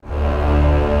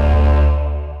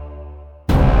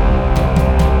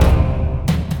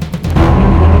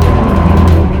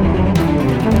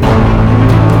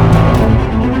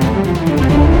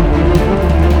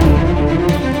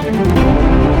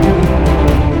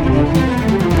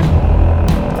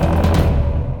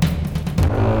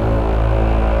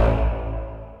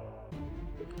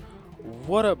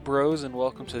bros, and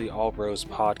welcome to the All Bros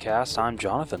podcast. I'm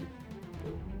Jonathan.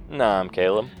 Nah, I'm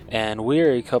Caleb. And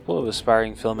we're a couple of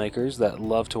aspiring filmmakers that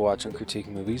love to watch and critique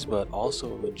movies, but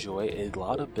also enjoy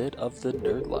a bit of the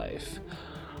nerd life.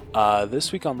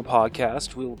 This week on the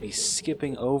podcast, we will be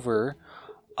skipping over,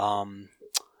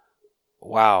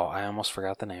 wow, I almost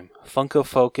forgot the name, Funko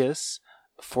Focus,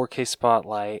 4K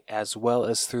Spotlight, as well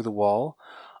as Through the Wall,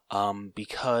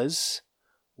 because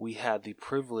we had the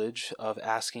privilege of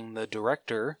asking the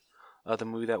director of the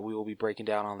movie that we will be breaking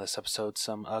down on this episode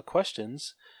some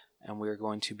questions, and we're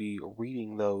going to be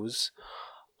reading those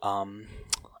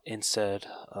instead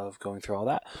of going through all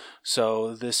that.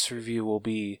 So this review will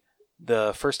be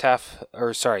the first half,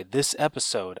 this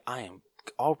episode. I am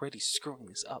already screwing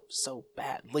this up so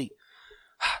badly.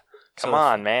 Come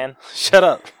on, man. Shut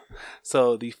up.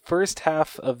 So the first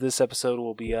half of this episode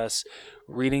will be us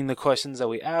reading the questions that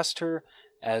we asked her,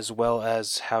 as well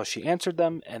as how she answered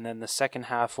them, and then the second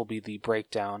half will be the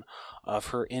breakdown of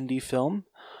her indie film,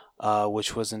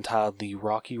 which was entitled The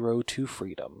Rocky Road to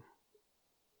Freedom.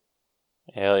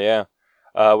 Hell yeah.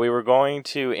 We were going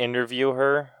to interview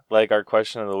her, like our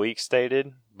question of the week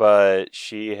stated, but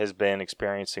she has been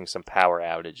experiencing some power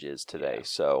outages today,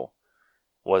 so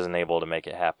wasn't able to make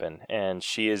it happen. And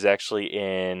she is actually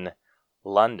in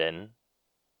London,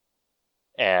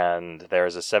 and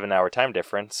there's a 7-hour time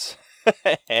difference.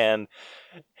 And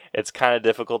it's kind of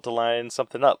difficult to line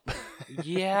something up.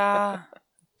 Yeah,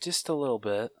 just a little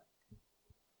bit.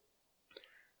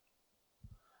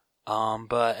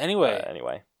 But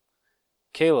anyway.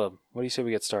 Caleb, what do you say we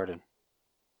get started?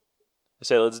 I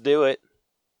say let's do it.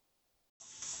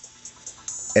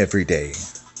 Every day,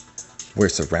 we're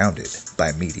surrounded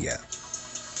by media.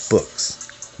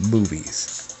 Books,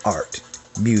 movies, art,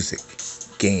 music,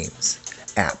 games,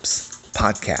 apps,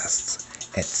 podcasts,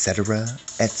 etc.,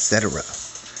 etc.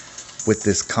 With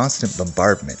this constant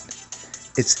bombardment,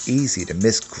 it's easy to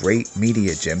miss great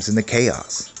media gems in the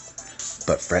chaos.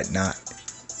 But fret not,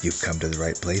 you've come to the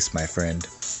right place, my friend.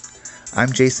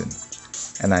 I'm Jason,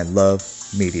 and I love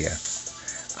media.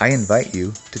 I invite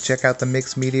you to check out the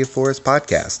Mixed Media Forest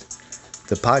podcast,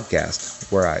 the podcast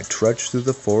where I trudge through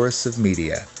the forests of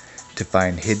media to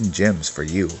find hidden gems for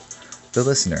you, the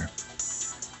listener.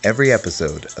 Every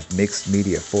episode of Mixed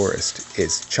Media Forest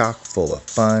is chock full of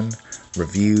fun,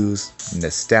 reviews,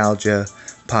 nostalgia,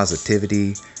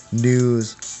 positivity,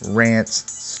 news,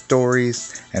 rants,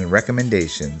 stories, and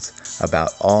recommendations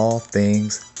about all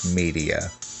things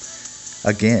media.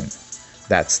 Again,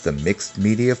 that's the Mixed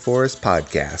Media Forest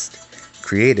podcast,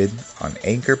 created on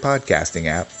Anchor Podcasting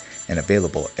app and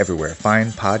available everywhere fine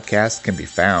podcasts can be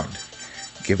found.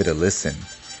 Give it a listen.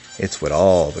 It's what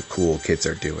all the cool kids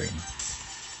are doing.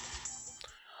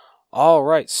 All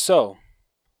right, so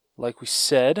like we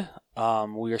said,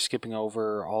 we are skipping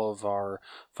over all of our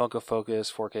Funko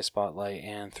Focus, 4K Spotlight,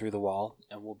 and Through the Wall,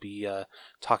 and we'll be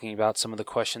talking about some of the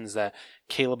questions that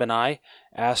Caleb and I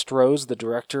asked Rose, the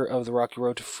director of The Rocky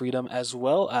Road to Freedom, as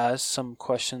well as some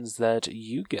questions that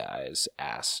you guys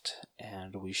asked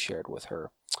and we shared with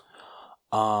her.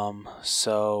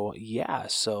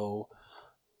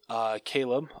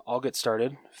 Caleb, I'll get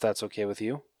started, if that's okay with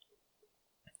you.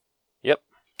 Yep.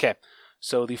 Okay,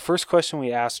 so the first question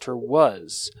we asked her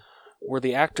was, were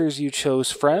the actors you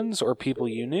chose friends or people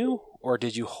you knew, or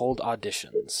did you hold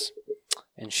auditions?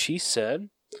 And she said,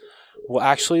 well,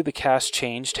 actually, the cast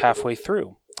changed halfway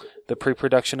through. The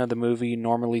pre-production of the movie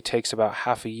normally takes about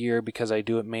half a year because I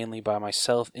do it mainly by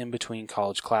myself in between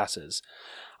college classes.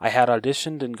 I had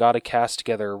auditioned and got a cast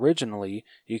together originally.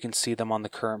 You can see them on the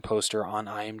current poster on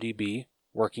IMDb.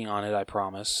 Working on it, I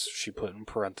promise, she put in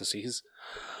parentheses.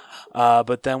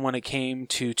 But then when it came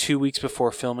to 2 weeks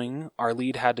before filming, our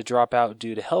lead had to drop out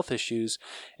due to health issues,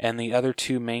 and the other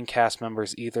two main cast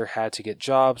members either had to get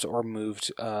jobs or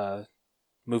moved to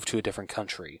a different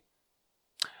country.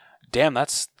 Damn,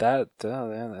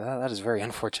 that is very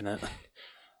unfortunate.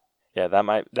 Yeah,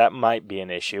 that might be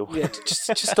an issue. Yeah,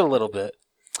 just a little bit.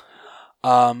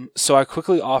 So I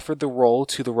quickly offered the role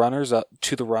to the runners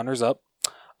up.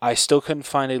 I still couldn't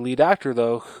find a lead actor,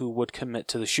 though, who would commit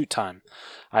to the shoot time.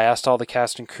 I asked all the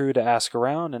cast and crew to ask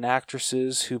around, and the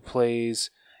actress who plays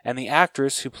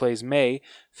May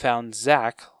found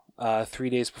Zach 3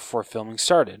 days before filming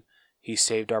started. He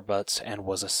saved our butts and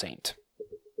was a saint.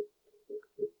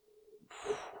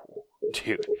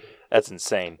 Dude, that's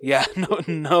insane. Yeah,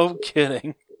 no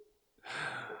kidding.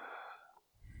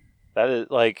 That is,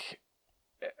 like,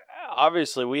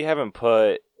 obviously we haven't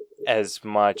put as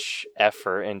much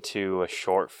effort into a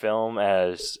short film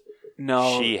as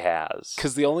she has.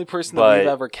 Because the only person that we've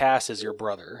ever cast is your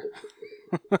brother.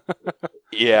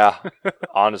 Yeah,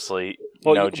 honestly,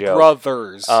 Well, no joke.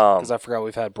 brothers. Because I forgot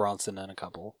we've had Bronson and a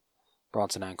couple.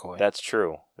 Bronson and Coy. That's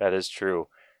true. That is true.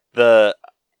 The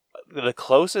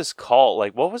closest call,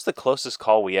 like, what was the closest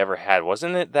call we ever had?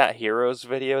 Wasn't it that Heroes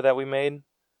video that we made?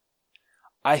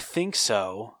 I think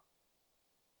so.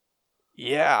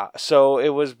 Yeah. So it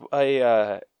was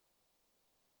I'm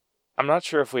not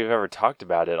sure if we've ever talked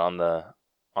about it on the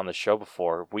show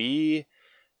before.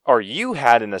 You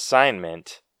had an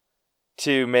assignment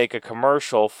to make a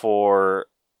commercial for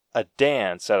a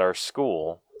dance at our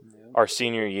school, our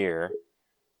senior year,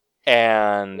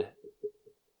 and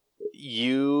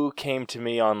you came to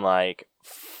me on like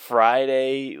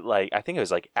Friday, like I think it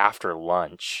was like after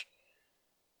lunch.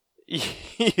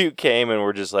 You came and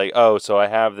were just like, "Oh, so I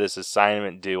have this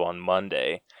assignment due on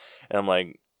Monday," and I'm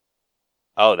like,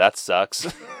 "Oh, that sucks."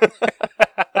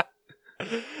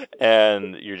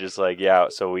 And you're just like, "Yeah,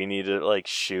 so we need to like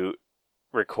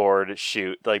record,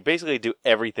 shoot, like basically do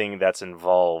everything that's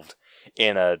involved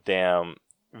in a damn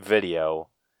video,"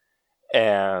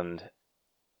 and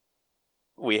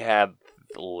we had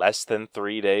less than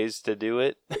 3 days to do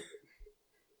it.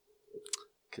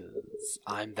 Because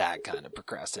I'm that kind of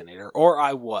procrastinator. Or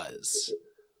I was.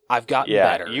 I've gotten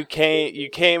better. You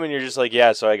came and you're just like,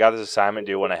 "Yeah, so I got this assignment.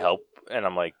 Do you want to help?" And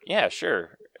I'm like, "Yeah,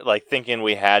 sure." Like thinking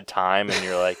we had time, and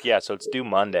you're like, "Yeah, so it's due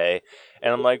Monday."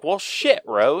 And I'm like, "Well, shit,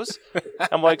 Rose."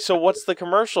 I'm like, "So what's the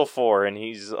commercial for?" And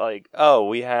he's like, "Oh,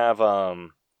 we have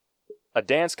a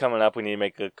dance coming up. We need to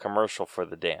make a commercial for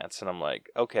the dance." And I'm like,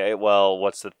 "Okay, well,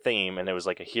 what's the theme?" And it was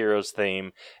like a Heroes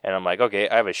theme. And I'm like, "Okay,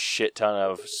 I have a shit ton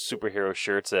of superhero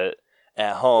shirts at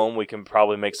home. We can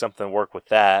probably make something work with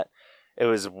that." It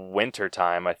was winter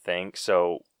time, I think.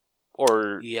 So,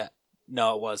 or Yeah.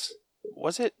 No, it was.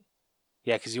 was it?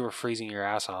 Yeah, because you were freezing your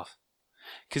ass off.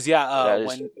 Because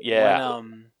when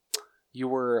you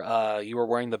were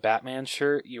wearing the Batman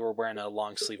shirt, you were wearing a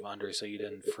long sleeve under, so you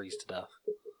didn't freeze to death.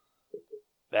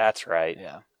 That's right.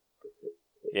 Yeah.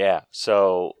 Yeah.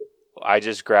 So I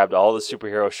just grabbed all the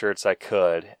superhero shirts I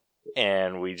could,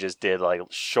 and we just did like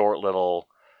short little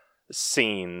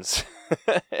scenes.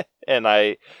 and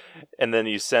then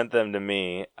you sent them to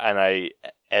me, and I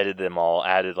edited them all,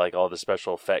 added like all the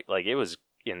special effect. Like it was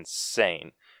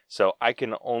insane. So I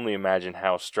can only imagine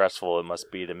how stressful it must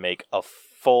be to make a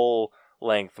full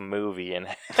length movie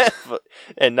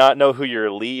and not know who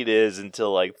your lead is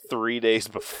until like 3 days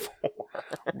before.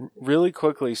 Really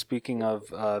quickly, speaking of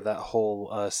that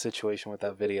whole situation with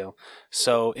that video,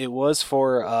 so it was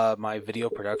for my video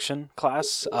production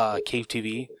class, Cave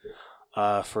TV,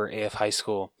 for AF High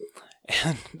School.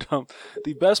 And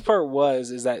the best part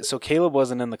is that so Caleb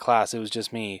wasn't in the class; it was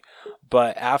just me.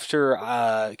 But after,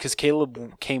 because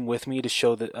Caleb came with me to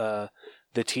show the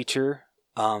teacher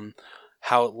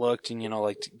how it looked, and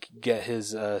like to get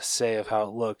his say of how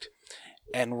it looked.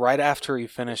 And right after he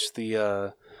finished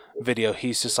the video,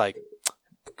 he's just like,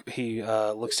 he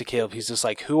looks to Caleb. He's just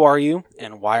like, "Who are you,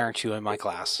 and why aren't you in my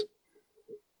class?"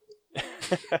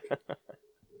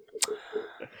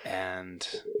 And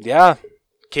yeah.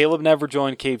 Caleb never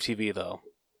joined Cave TV, though.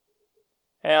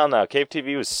 Hell no. Cave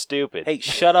TV was stupid. Hey,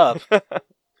 shut up.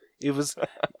 It was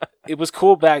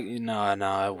cool back... No,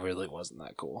 it really wasn't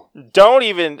that cool. Don't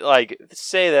even,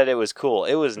 say that it was cool.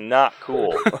 It was not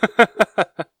cool.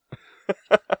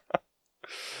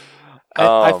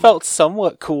 I felt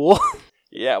somewhat cool.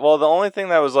 Yeah, well, the only thing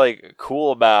that was,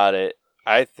 cool about it,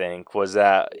 I think, was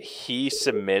that he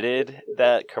submitted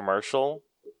that commercial.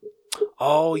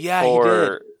 Oh, yeah, he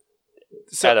did.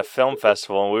 At a film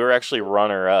festival, and we were actually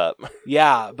runner-up.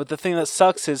 Yeah, but the thing that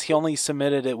sucks is he only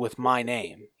submitted it with my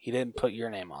name. He didn't put your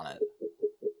name on it.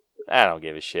 I don't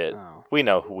give a shit. Oh. We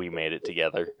know who we made it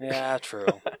together. Yeah, true.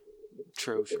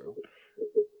 True.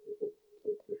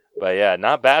 But yeah,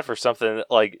 not bad for something,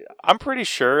 I'm pretty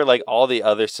sure, all the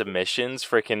other submissions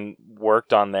freaking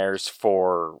worked on theirs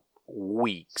for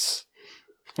weeks.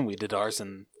 We did ours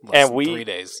in less than 3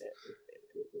 days.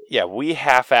 Yeah, we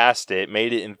half-assed it,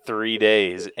 made it in 3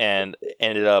 days, and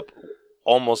ended up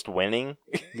almost winning.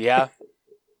 Yeah.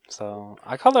 So,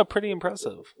 I call that pretty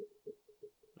impressive.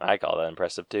 I call that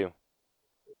impressive, too.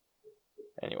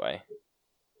 Anyway.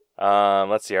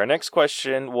 Let's see. Our next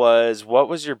question was, what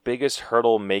was your biggest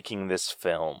hurdle making this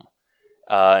film?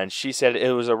 And she said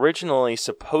it was originally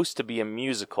supposed to be a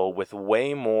musical with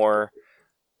way more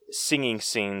singing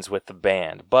scenes with the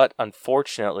band. But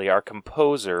unfortunately, our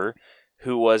composer,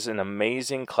 who was an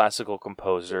amazing classical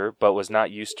composer, but was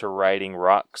not used to writing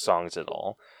rock songs at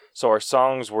all, so our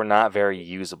songs were not very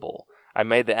usable. I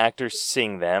made the actors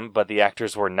sing them, but the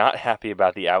actors were not happy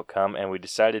about the outcome, and we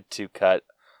decided to cut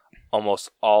almost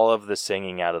all of the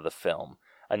singing out of the film.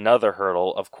 Another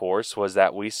hurdle, of course, was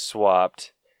that we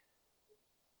swapped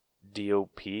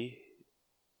DOP?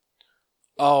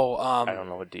 Oh, I don't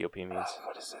know what DOP means.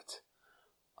 What is it?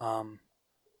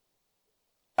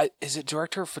 Is it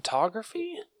director of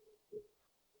photography?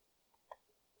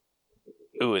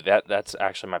 Ooh, that's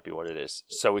actually might be what it is.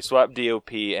 So we swapped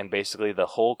DOP and basically the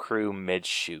whole crew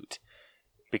mid-shoot.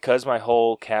 Because my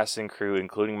whole cast and crew,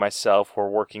 including myself, were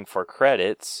working for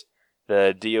credits,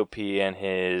 the DOP and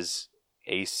his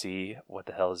AC... What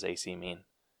the hell does AC mean?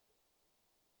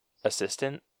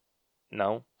 Assistant?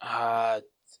 No? I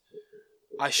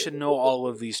should know all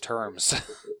of these terms.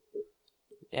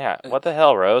 Yeah, what the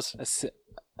hell, Rose?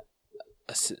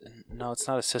 No, it's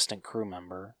not assistant crew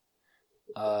member.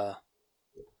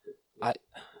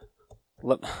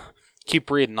 Keep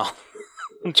reading on.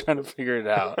 I'm trying to figure it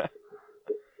out.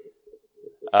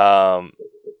 So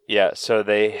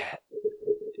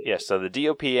the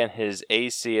DOP and his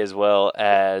AC as well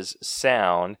as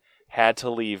sound had to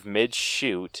leave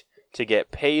mid-shoot to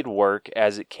get paid work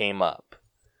as it came up.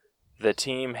 The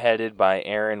team headed by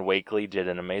Aaron Wakely did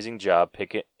an amazing job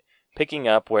picking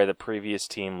up where the previous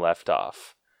team left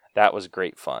off. That was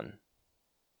great fun.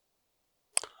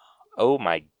 Oh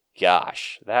my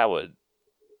gosh, that would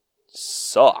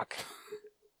suck.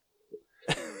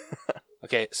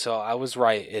 Okay, so I was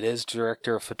right. It is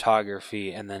director of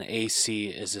photography, and then AC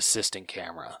is assistant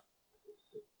camera.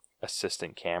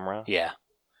 Assistant camera? Yeah.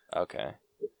 Okay.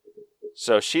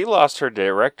 So she lost her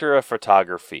director of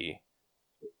photography,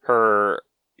 her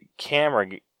camera,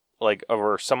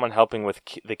 or someone helping with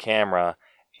the camera,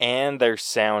 and their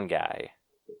sound guy.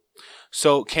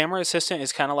 So camera assistant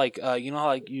is kind of like, you know how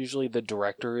like usually the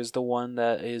director is the one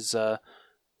that is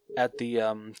at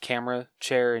the camera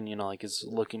chair and, you know, like is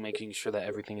making sure that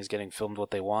everything is getting filmed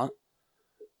what they want.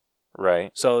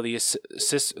 Right. So the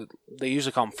they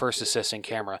usually call him first assistant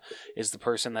camera, is the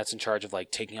person that's in charge of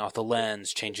like taking off the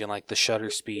lens, changing like the shutter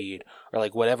speed, or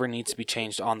like whatever needs to be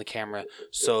changed on the camera.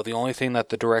 So the only thing that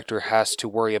the director has to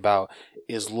worry about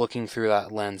is looking through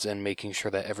that lens and making sure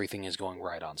that everything is going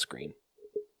right on screen,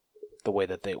 the way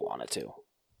that they want it to.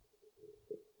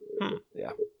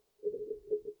 Yeah.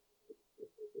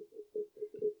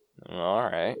 All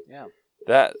right. Yeah.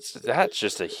 That's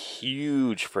just a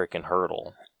huge freaking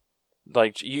hurdle.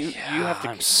 Like you have to.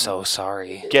 I'm so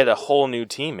sorry. Get a whole new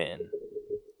team in,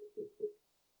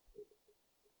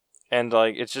 and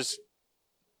like it's just.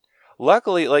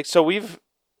 Luckily, like so, we've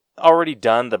already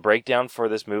done the breakdown for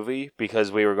this movie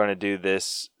because we were going to do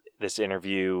this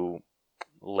interview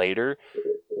later,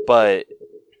 but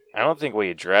I don't think we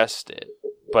addressed it.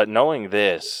 But knowing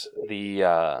this,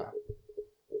 the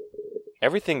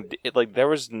everything there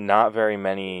was not very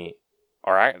many.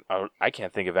 Or I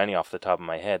can't think of any off the top of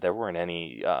my head. There weren't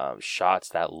any shots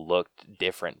that looked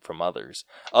different from others,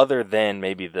 other than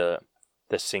maybe the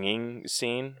singing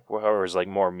scene, where it was like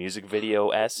more music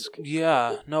video-esque.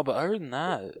 Yeah, no, but other than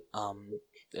that,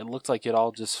 it looked like it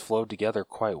all just flowed together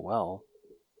quite well.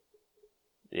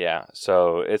 Yeah,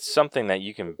 so it's something that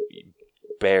you can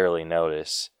barely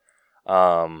notice.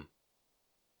 When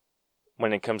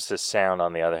it comes to sound,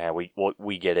 on the other hand,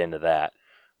 we get into that,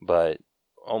 but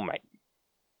oh my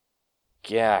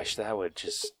gosh, that would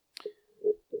just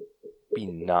be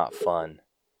not fun.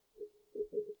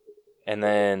 And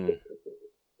then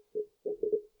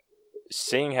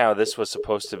seeing how this was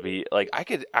supposed to be, like, I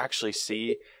could actually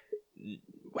see,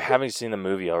 having seen the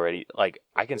movie already, like,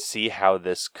 I can see how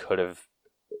this could have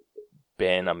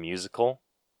been a musical.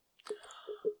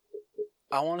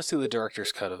 I want to see the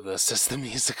director's cut of this as the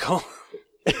musical.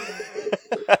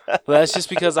 But that's just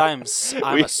because I'm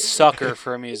a sucker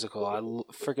for a musical. I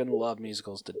freaking love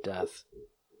musicals to death.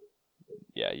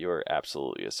 Yeah, you are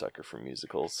absolutely a sucker for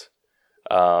musicals.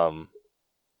 But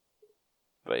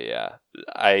yeah,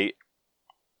 I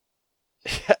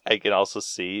can also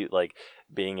see like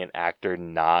being an actor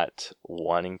not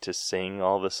wanting to sing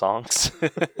all the songs,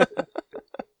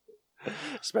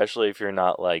 especially if you're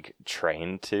not like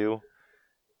trained to.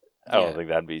 I don't think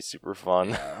that'd be super fun.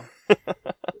 Yeah.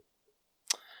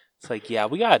 It's like, yeah,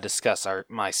 we gotta discuss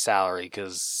my salary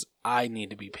because I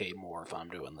need to be paid more if I'm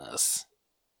doing this.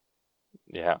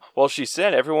 Yeah. Well, she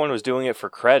said everyone was doing it for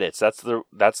credits. That's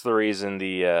the reason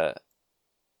the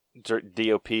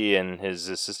DOP and his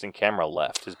assistant camera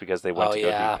left, is because they went to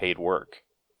go do paid work.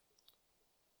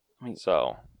 I mean,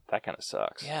 so that kind of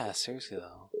sucks. Yeah, seriously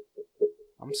though.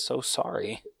 I'm so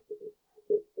sorry.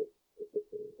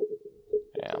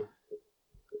 Yeah.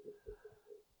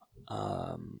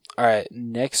 All right,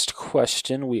 next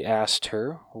question we asked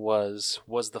her was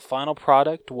the final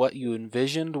product what you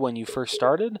envisioned when you first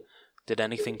started? Did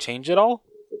anything change at all?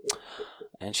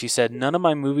 And she said, none of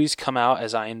my movies come out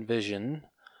as I envision,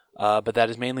 but that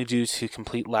is mainly due to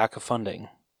complete lack of funding.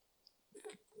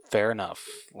 fair enough.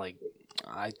 Like,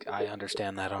 I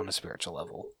understand that on a spiritual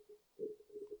level.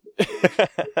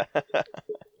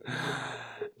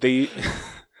 They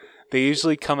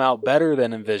usually come out better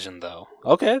than envisioned, though.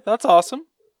 Okay, that's awesome.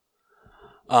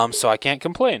 So I can't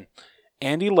complain.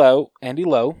 Andy Lowe,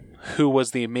 who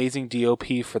was the amazing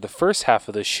DOP for the first half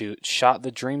of the shoot, shot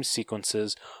the dream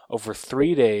sequences over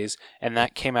 3 days, and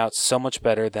that came out so much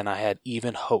better than I had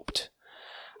even hoped.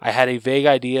 I had a vague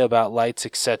idea about lights,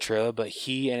 etc., but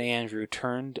he and Andrew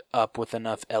turned up with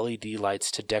enough LED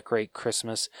lights to decorate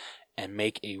Christmas and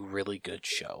make a really good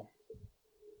show.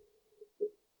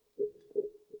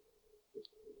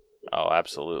 Oh,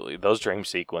 absolutely. Those dream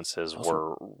sequences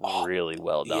were really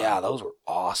well done. Yeah, those were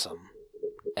awesome.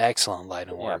 Excellent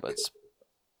lighting work. Yeah,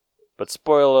 but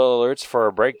spoiler alerts for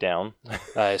a breakdown.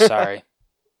 Sorry.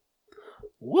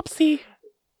 Whoopsie.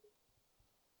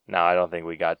 No, I don't think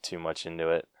we got too much into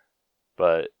it.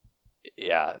 But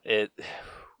yeah,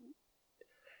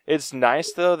 it's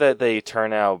nice though that they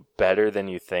turn out better than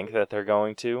you think that they're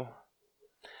going to.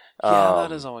 Yeah,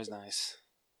 that is always nice.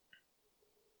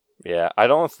 Yeah, I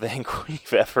don't think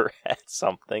we've ever had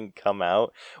something come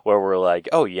out where we're like,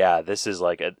 oh yeah, this is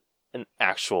like an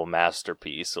actual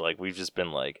masterpiece. So like we've just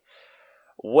been like,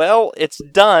 well, it's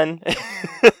done.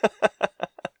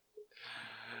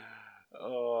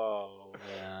 Oh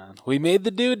man, we made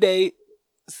the due date,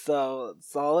 so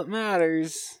it's all that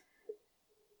matters.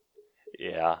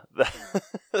 Yeah,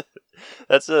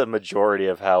 that's a majority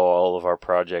of how all of our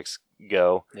projects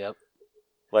go. Yep.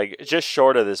 Like, just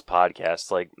short of this podcast,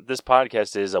 like, this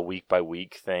podcast is a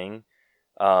week-by-week thing.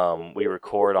 We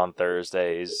record on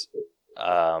Thursdays.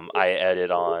 I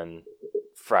edit on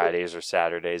Fridays or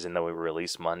Saturdays, and then we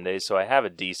release Mondays. So I have a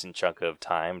decent chunk of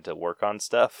time to work on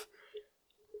stuff.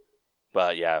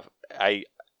 But, yeah,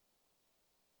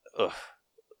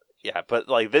 but,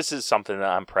 like, this is something that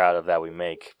I'm proud of that we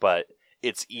make. But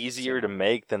it's easier to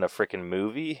make than a freaking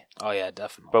movie. Oh, yeah,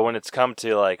 definitely. But when it's come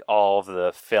to, like, all of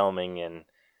the filming and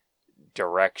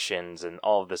directions and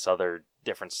all of this other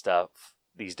different stuff,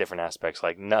 these different aspects,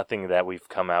 like nothing that we've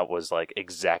come out was like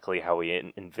exactly how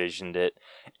we envisioned it,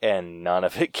 and none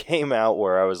of it came out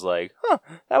where I was like,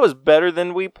 that was better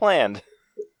than we planned.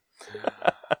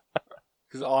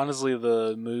 Because honestly,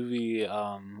 the movie,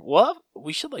 well,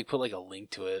 we should like put like a link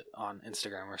to it on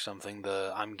Instagram or something.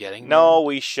 I'm getting no there.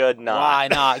 We should not. Why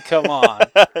not? Come on.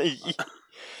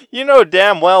 You know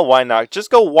damn well why not.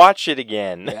 Just go watch it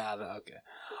again. Yeah, okay.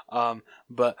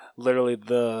 But literally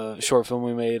the short film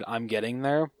we made, I'm Getting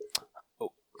There,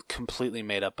 completely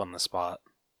made up on the spot.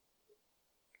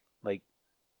 Like,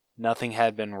 nothing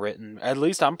had been written. At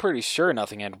least I'm pretty sure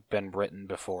nothing had been written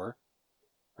before.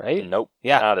 Right? Nope.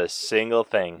 Yeah. Not a single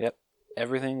thing. Yep.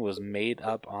 Everything was made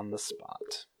up on the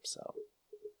spot. So,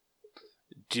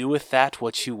 do with that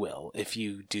what you will if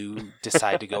you do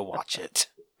decide to go watch it.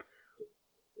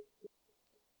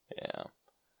 Yeah.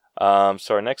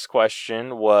 So our next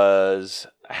question was,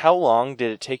 how long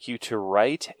did it take you to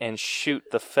write and shoot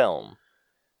the film?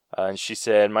 And she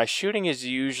said, my shooting is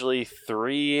usually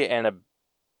 3 and a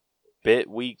bit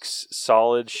weeks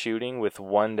solid shooting with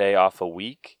 1 day off a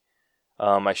week.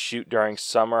 I shoot during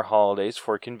summer holidays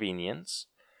for convenience.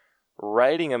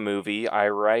 Writing a movie, I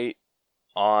write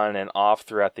on and off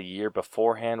throughout the year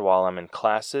beforehand while I'm in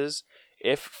classes.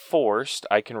 If forced,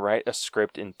 I can write a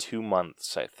script in 2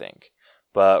 months, I think.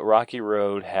 But Rocky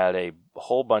Road had a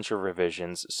whole bunch of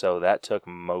revisions, so that took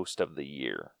most of the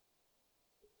year.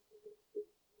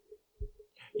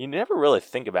 You never really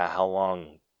think about how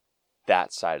long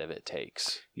that side of it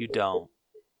takes. You don't.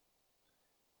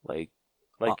 Like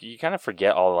you kind of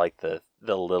forget all like the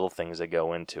little things that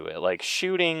go into it. Like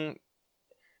shooting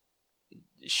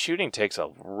takes a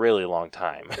really long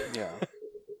time. Yeah.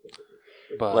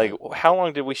 But like, how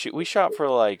long did we shoot? We shot for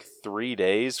like 3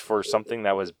 days for something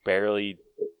that was barely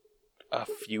a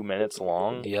few minutes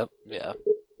long. Yep. Yeah.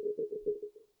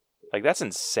 Like, that's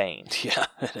insane. Yeah,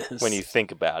 it is. When you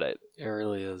think about it. It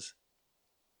really is.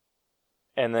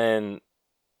 And then,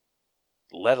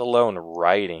 let alone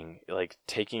writing, like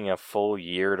taking a full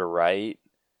year to write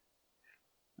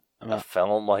a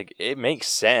film, like, it makes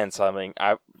sense. I mean,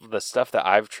 the stuff that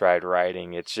I've tried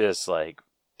writing, it's just like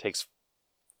takes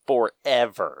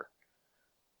forever.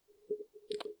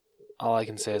 All I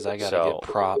can say is I gotta give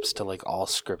props to like all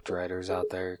script writers out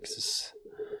there, because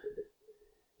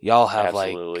y'all have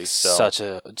like such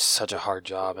a hard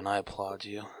job, and I applaud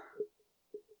you.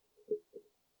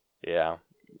 Yeah,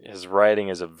 his writing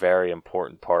is a very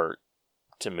important part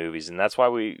to movies, and that's why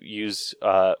we use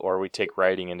or we take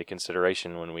writing into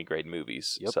consideration when we grade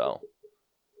movies. Yep. So,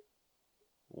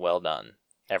 well done,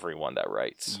 everyone that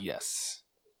writes. Yes.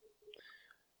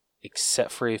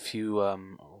 except for if you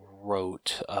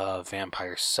wrote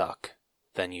vampires suck,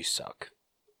 then you suck.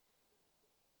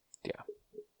 Yeah.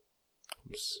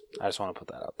 I just want to put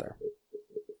that out there.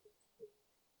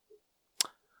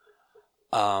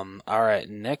 All right,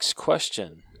 next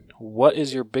question. What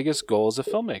is your biggest goal as a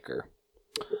filmmaker?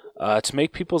 To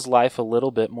make people's life a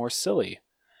little bit more silly,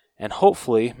 and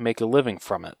hopefully make a living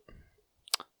from it.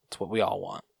 That's what we all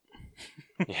want.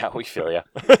 Yeah, we feel ya.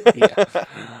 Yeah.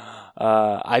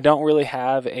 I don't really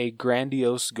have a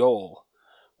grandiose goal.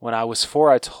 When I was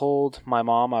 4, I told my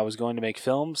mom I was going to make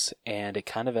films, and it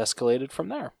kind of escalated from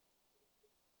there.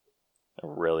 A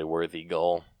really worthy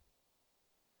goal.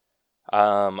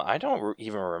 I don't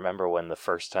even remember when the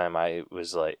first time I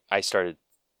started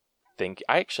think.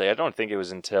 I don't think it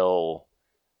was until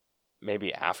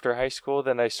maybe after high school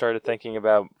that I started thinking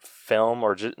about film,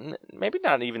 or just maybe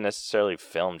not even necessarily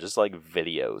film, just like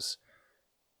videos.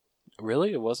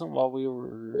 Really? It wasn't while we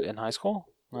were in high school?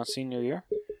 Not senior year?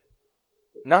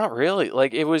 Not really.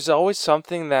 Like, it was always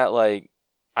something that, like,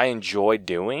 I enjoyed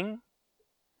doing.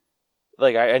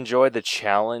 Like, I enjoyed the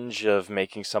challenge of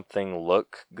making something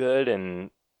look good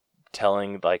and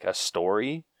telling, like, a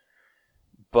story.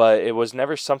 But it was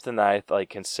never something that I, like,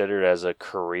 considered as a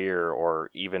career or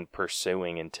even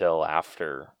pursuing until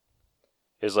after.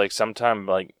 It was, like, sometime,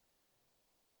 like,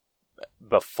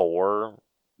 before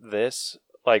this.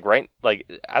 Like,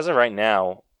 as of right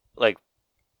now, like,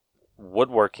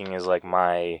 woodworking is, like,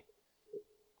 my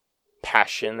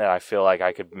passion that I feel like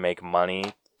I could make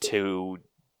money to...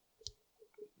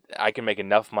 I can make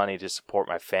enough money to support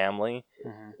my family,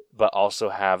 but also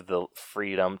have the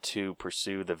freedom to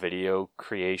pursue the video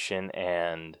creation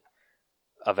and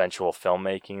eventual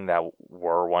filmmaking that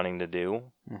we're wanting to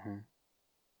do.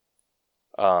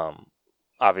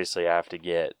 Obviously, I have to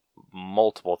get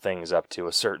multiple things up to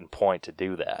a certain point to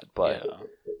do that, but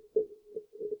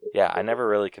yeah, I never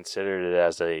really considered it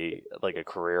as a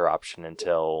career option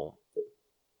until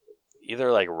either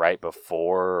like right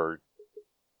before or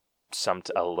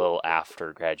a little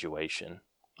after graduation.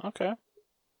 Okay.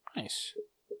 Nice.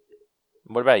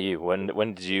 What about you? When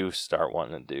did you start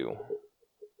wanting to do?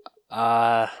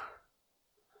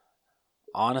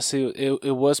 Honestly,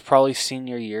 it was probably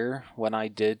senior year when I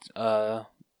did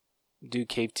do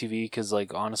Cave TV, because,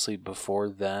 like, honestly, before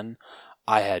then,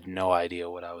 I had no idea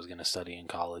what I was going to study in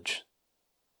college.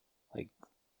 Like,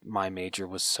 my major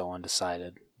was so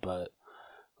undecided, but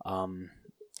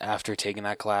after taking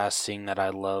that class, seeing that I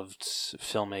loved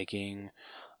filmmaking,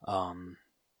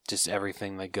 just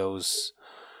everything that goes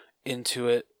into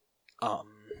it,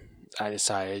 I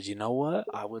decided, you know what?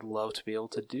 I would love to be able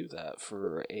to do that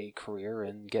for a career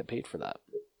and get paid for that.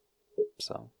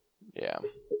 So, yeah.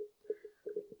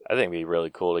 I think it'd be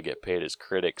really cool to get paid as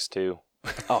critics, too.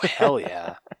 Oh, hell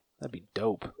yeah. That'd be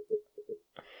dope.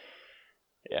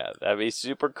 Yeah, that'd be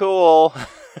super cool.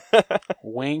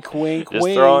 Wink, wink, Just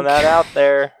wink. throwing that out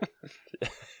there.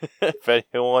 If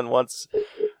anyone wants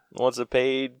a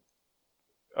paid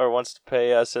or wants to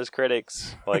pay us as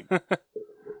critics, like,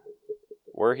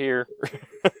 we're here.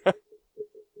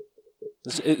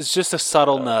 It's just a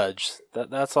subtle nudge.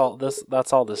 That's all this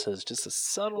is. Just a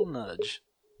subtle nudge.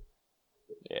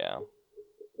 Yeah.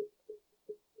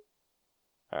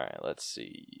 All right, let's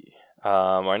see.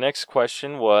 Our next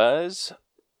question was...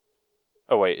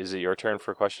 Oh, wait, is it your turn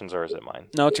for questions or is it mine?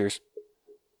 No, it's yours.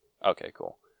 Okay,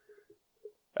 cool.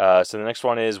 So the next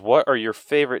one is, what are your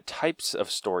favorite types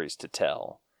of stories to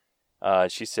tell?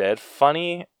 She said,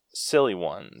 funny, silly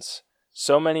ones.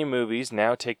 So many movies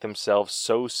now take themselves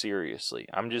so seriously.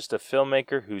 I'm just a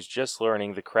filmmaker who's just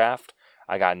learning the craft.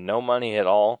 I got no money and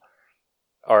all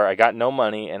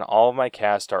of my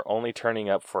cast are only turning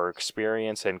up for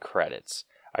experience and credits.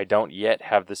 I don't yet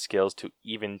have the skills to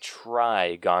even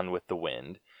try Gone with the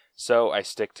Wind, so I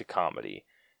stick to comedy.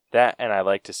 That, and I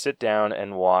like to sit down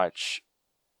and watch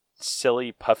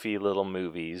silly, puffy little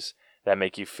movies that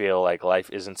make you feel like life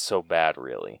isn't so bad,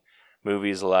 really.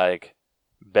 Movies like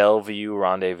Belleville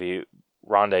Rendezvous.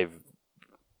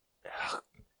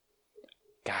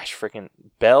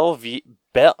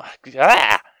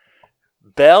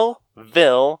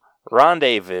 Belleville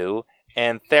Rendezvous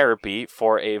and Therapy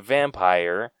for a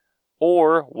Vampire,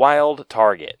 or Wild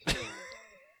Target.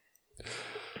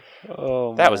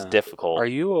 Oh, that was difficult. Are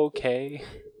you okay?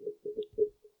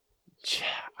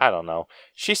 I don't know.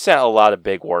 She sent a lot of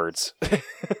big words.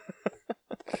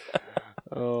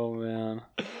 Oh, man.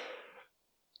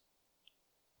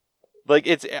 Like,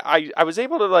 I was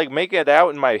able to, like, make it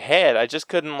out in my head. I just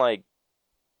couldn't, like,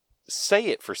 say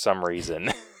it for some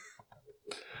reason.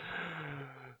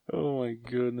 Oh my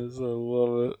goodness, I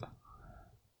love it.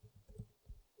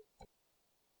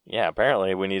 Yeah,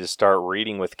 apparently we need to start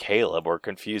reading with Caleb or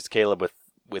confuse Caleb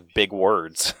with big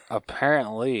words.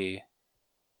 Apparently.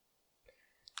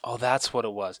 Oh, that's what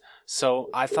it was. So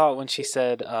I thought when she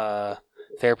said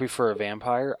therapy for a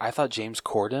vampire, I thought James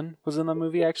Corden was in the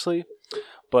movie actually.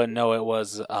 But no, it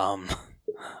was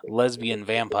lesbian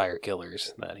vampire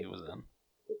killers that he was in.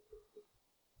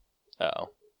 Oh.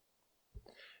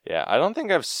 Yeah, I don't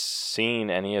think I've seen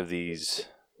any of these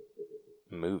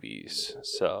movies,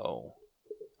 so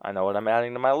I know what I'm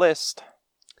adding to my list.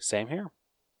 Same here.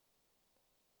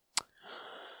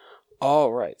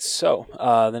 All right, so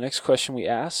the next question we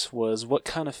asked was, what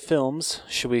kind of films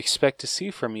should we expect to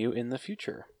see from you in the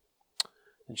future?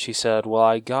 And she said, well,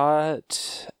 I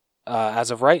got, as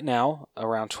of right now,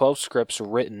 around 12 scripts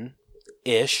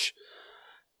written-ish,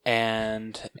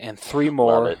 and 3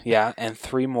 more. Love it. Yeah, and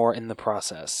 3 more in the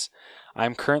process.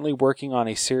 I'm currently working on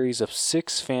a series of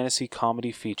 6 fantasy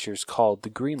comedy features called The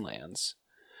Greenlands.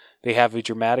 They have a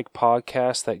dramatic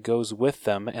podcast that goes with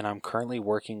them, and I'm currently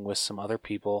working with some other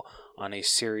people on a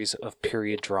series of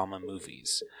period drama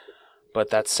movies. But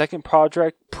that second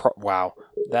project,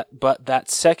 that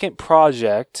second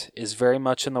project is very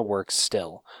much in the works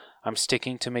still. I'm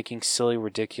sticking to making silly,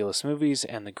 ridiculous movies,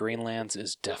 and The Greenlands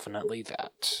is definitely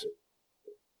that.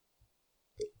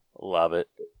 Love it.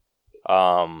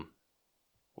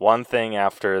 One thing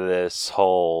after this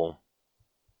whole,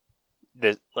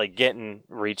 getting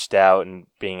reached out and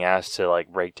being asked to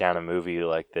like break down a movie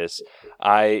like this,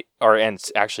 and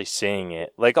actually seeing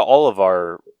it, like all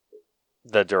of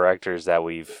the directors that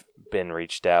we've been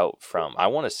reached out from, I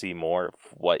want to see more of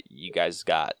what you guys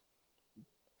got.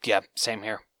 Yeah, same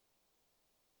here.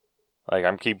 Like,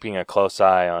 I'm keeping a close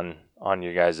eye on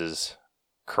your guys'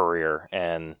 career,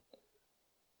 and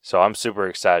so I'm super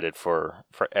excited for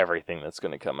everything that's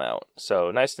going to come out.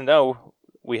 So nice to know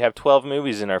we have 12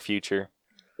 movies in our future.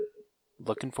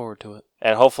 Looking forward to it.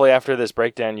 And hopefully after this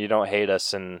breakdown, you don't hate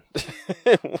us and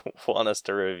want us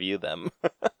to review them.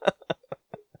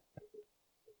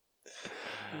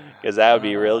 Because that would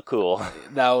be real cool.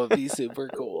 That would be super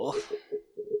cool.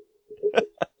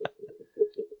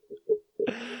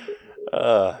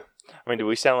 I mean, do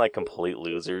we sound like complete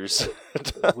losers?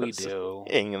 We do.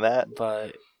 Saying that?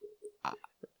 But,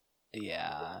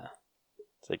 yeah.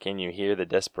 It's like, can you hear the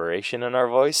desperation in our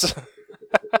voice?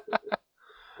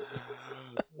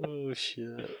 Oh,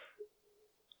 shit.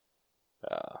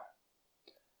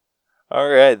 All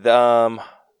right.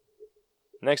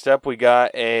 Next up, we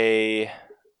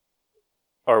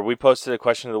posted a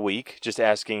question of the week, just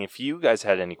asking if you guys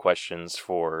had any questions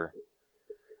for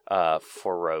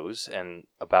Rose and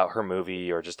about her movie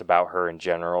or just about her in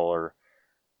general or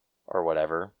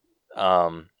whatever.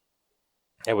 And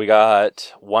we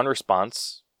got 1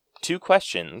 response, 2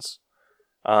 questions,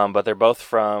 but they're both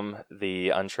from the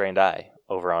Untrained Eye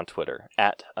over on Twitter,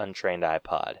 at Untrained Eye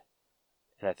Pod.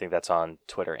 And I think that's on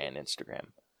Twitter and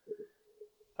Instagram.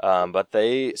 But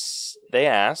they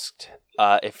asked,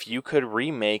 if you could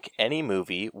remake any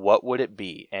movie, what would it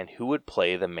be, and who would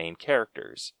play the main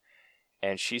characters?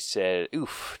 And she said,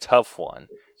 oof, tough one.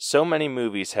 So many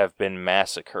movies have been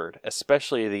massacred,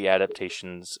 especially the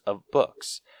adaptations of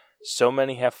books. So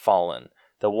many have fallen.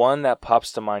 The one that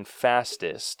pops to mind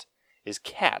fastest is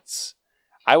Cats.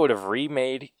 I would have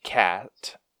remade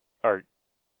Cats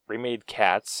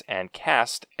and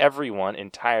cast everyone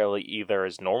entirely either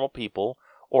as normal people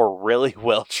or really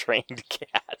well-trained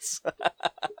cats.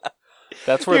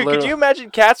 That's where Dude, could you imagine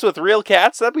cats with real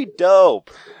cats? That'd be dope.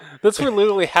 That's where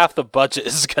literally half the budget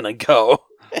is gonna go.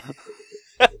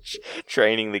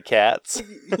 Training the cats.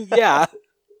 Yeah.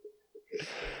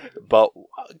 But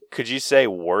could you say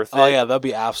worth it? Oh yeah, that'd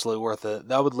be absolutely worth it.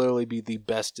 That would literally be the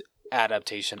best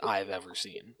adaptation I've ever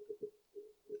seen.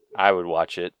 I would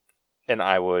watch it, and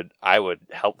I would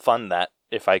help fund that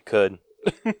if I could.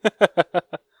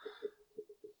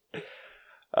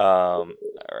 All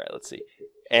right, let's see.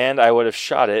 And I would have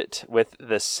shot it with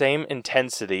the same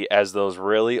intensity as those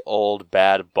really old,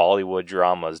 bad Bollywood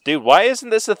dramas. Dude, why isn't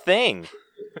this a thing?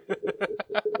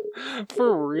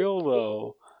 For real,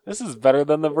 though. This is better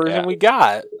than the version we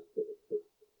got.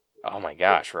 Oh my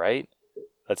gosh, right?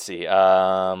 Let's see.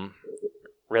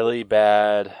 Really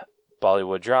bad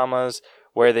Bollywood dramas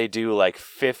where they do like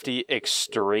 50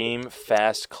 extreme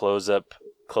fast close-up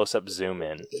zoom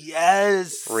in.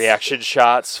 Yes! Reaction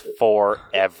shots for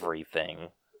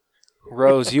everything.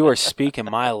 Rose, you are speaking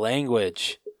my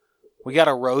language. We got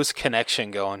a Rose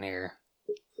connection going here.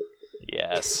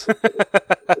 Yes.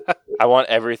 I want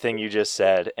everything you just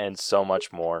said and so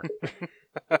much more.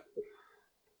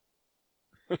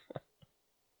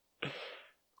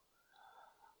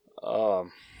 All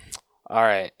All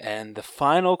right, and the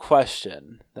final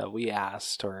question that we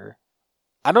asked, or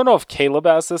I don't know if Caleb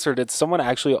asked this, or did someone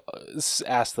actually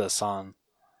ask this on?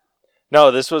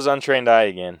 No, this was Untrained Eye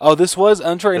again. Oh, this was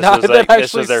Untrained This Eye was, that this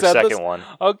actually was their said second this? one.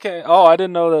 Okay. Oh, I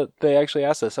didn't know that they actually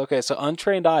asked this. Okay, so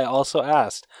Untrained Eye also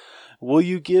asked, will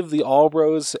you give the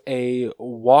Allbros a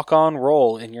walk-on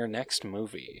role in your next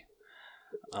movie?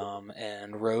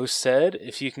 And Rose said,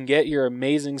 if you can get your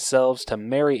amazing selves to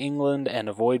marry England and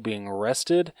avoid being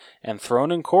arrested and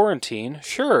thrown in quarantine,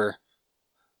 sure.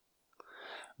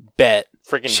 Bet.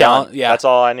 Freaking Chal- done. yeah. That's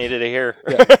all I needed to hear.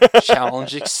 Yeah.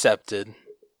 Challenge accepted.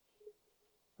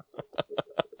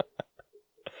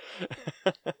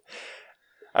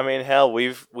 I mean, hell,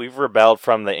 we've rebelled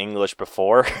from the English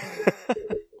before.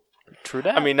 True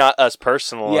that. I mean, not us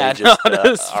personally, Yeah, just not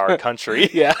us. our country.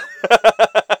 Yeah.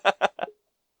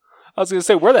 I was going to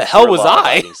say, where the hell We're was I?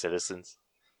 law-abiding citizens.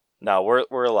 No,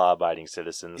 we're law-abiding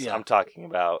citizens. Yeah. I'm talking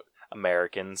about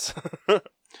Americans.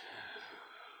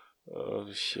 Oh,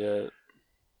 shit.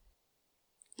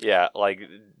 Yeah, like,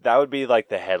 that would be like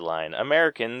the headline.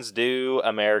 Americans do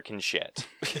American shit.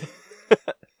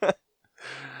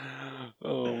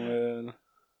 Oh, man.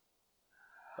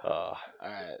 All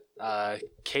right.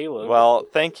 Caleb. Well,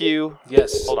 thank you.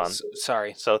 yes. hold on.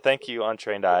 Sorry. So thank you,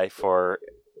 Untrained Eye, for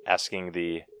asking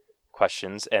the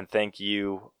questions. And thank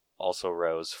you also,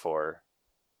 Rose, for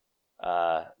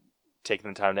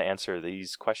taking the time to answer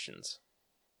these questions.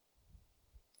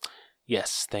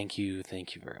 Yes, thank you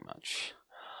very much.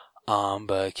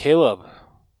 But Caleb,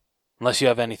 unless you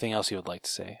have anything else you would like to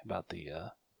say about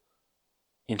the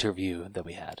interview that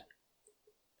we had.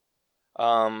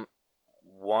 1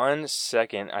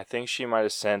 second. I think she might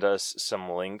have sent us some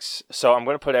links. So I'm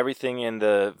going to put everything in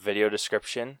the video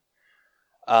description.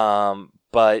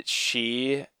 But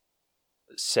she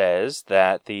says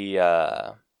that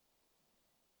if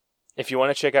you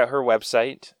want to check out her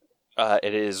website,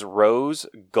 it is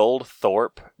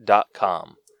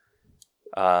rosegoldthorpe.com.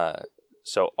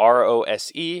 So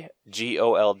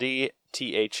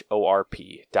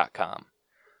RoseGoldthorp.com.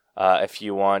 If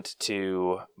you want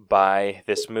to buy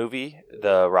this movie,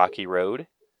 The Rocky Road,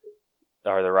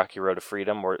 or The Rocky Road to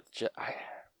Freedom, or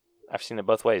I've seen it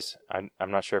both ways. I'm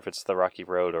not sure if it's The Rocky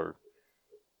Road or...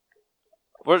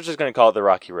 We're just going to call it The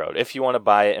Rocky Road. If you want to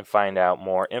buy it and find out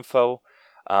more info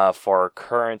for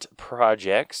current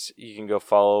projects, you can go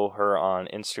follow her on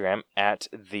Instagram at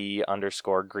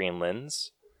 @the_Greenlands.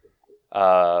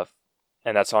 And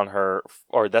that's on her,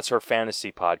 or that's her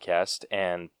fantasy podcast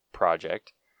and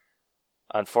project.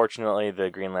 Unfortunately, the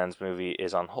Greenlands movie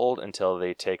is on hold until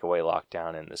they take away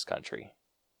lockdown in this country.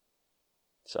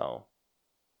 So,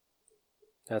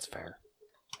 That's fair.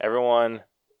 everyone,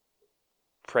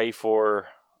 pray for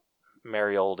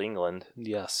merry old England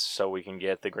Yes. so we can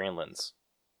get the Greenlands.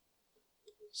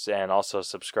 And also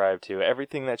subscribe to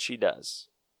everything that she does.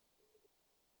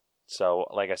 So,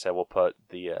 like I said, we'll put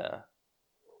the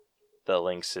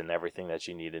links and everything that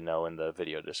you need to know in the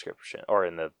video description, or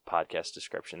in the podcast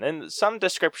description, and some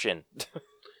description.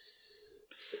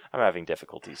 I'm having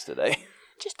difficulties today.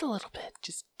 Just a little bit.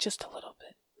 Just a little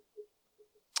bit.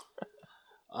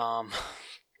 All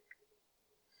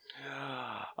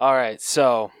right.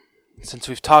 So, since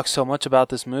we've talked so much about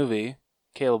this movie,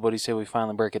 Caleb, what do you say we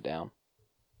finally break it down?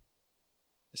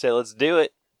 I say, let's do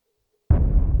it.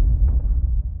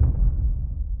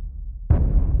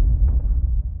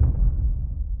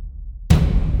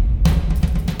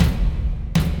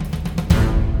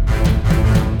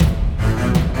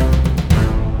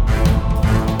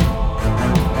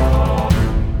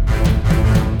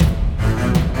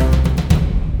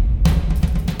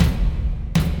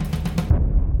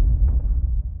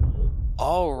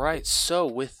 All right, so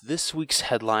with this week's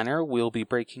headliner, we'll be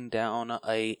breaking down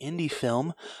a indie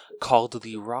film called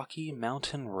The Rocky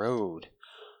Mountain Road.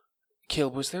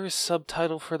 Caleb, was there a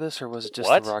subtitle for this, or was it just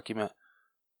What? The Rocky Mountain?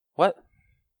 What?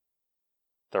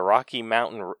 The Rocky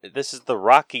Mountain... This is the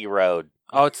Rocky Road.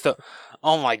 Oh, it's the...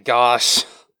 Oh my gosh.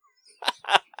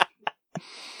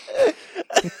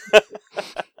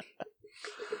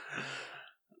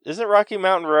 Isn't Rocky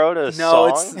Mountain Road a No, song?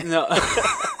 it's... No.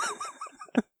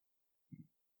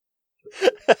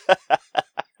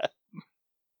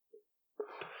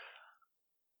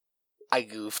 I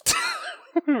goofed.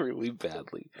 Really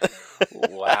badly.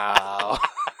 Wow.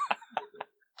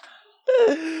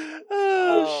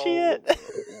 Oh, shit.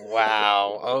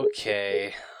 Wow.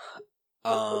 Okay.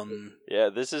 Yeah,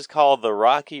 this is called The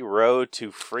Rocky Road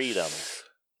to Freedom.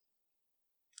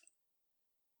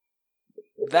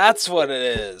 That's what it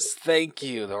is. Thank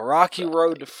you. The Rocky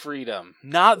Road to Freedom,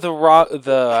 not the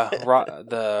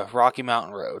Rocky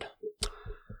Mountain Road.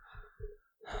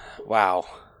 Wow.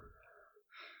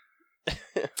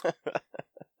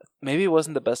 Maybe it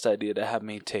wasn't the best idea to have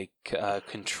me take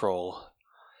control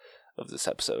of this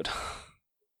episode.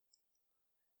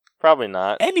 Probably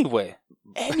not. Anyway.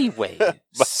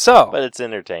 But it's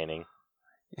entertaining.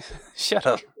 Shut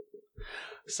up.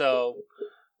 So,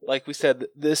 like we said,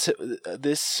 this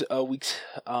week's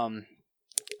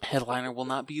headliner will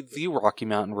not be the Rocky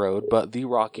Mountain Road, but the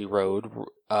Rocky Road,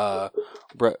 the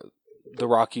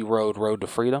Rocky Road to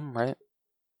Freedom, right?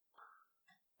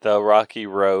 The Rocky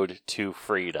Road to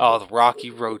Freedom. Oh, the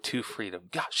Rocky Road to Freedom.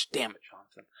 Gosh damn it,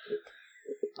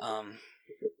 Jonathan.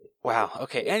 Wow.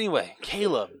 Okay. Anyway,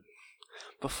 Caleb,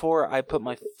 before I put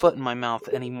my foot in my mouth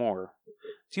anymore,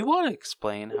 do you want to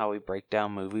explain how we break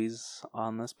down movies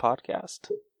on this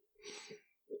podcast?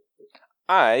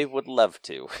 I would love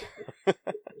to.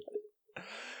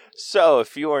 So,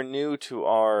 if you are new to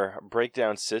our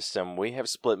breakdown system, we have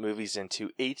split movies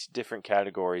into 8 different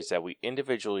categories that we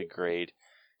individually grade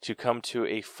to come to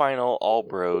a final All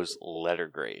Bros letter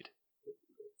grade.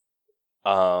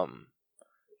 And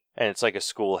it's like a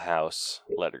schoolhouse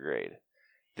letter grade.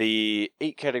 The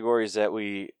 8 categories that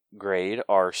we grade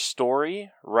are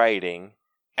story, writing,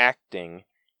 acting,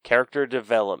 character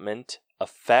development,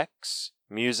 effects,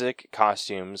 music,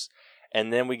 costumes,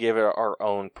 and then we give it our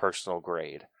own personal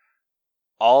grade.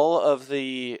 All of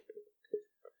the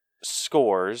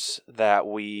scores that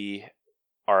we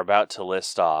are about to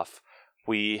list off,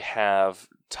 we have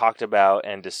talked about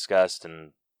and discussed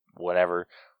and whatever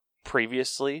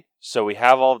previously. So we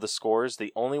have all of the scores.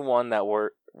 The only one that we're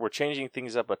changing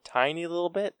things up a tiny little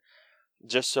bit,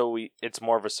 just so it's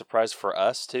more of a surprise for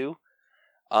us too.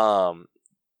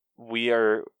 We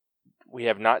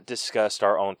have not discussed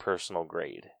our own personal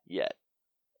grade yet.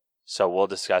 So we'll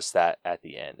discuss that at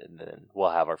the end, and then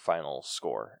we'll have our final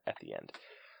score at the end.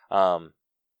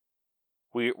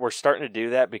 We're starting to do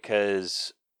that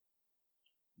because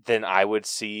then I would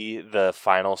see the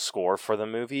final score for the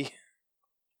movie.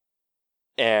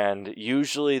 And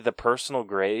usually the personal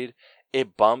grade,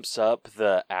 it bumps up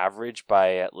the average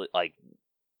by, like,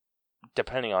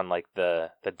 depending on, like,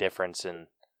 the difference in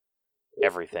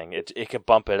everything. It could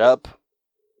bump it up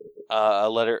a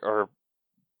letter, or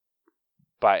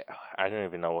by, I don't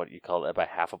even know what you call it, by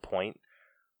half a point.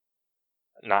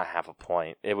 Not half a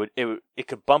point. It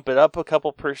could bump it up a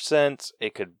couple percent.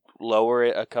 It could lower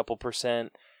it a couple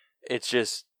percent. It's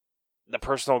just, the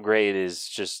personal grade is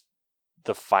just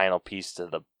the final piece to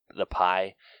the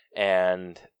pie,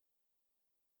 and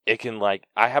it can, like,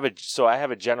 I have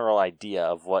a general idea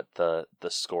of what the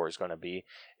score is going to be.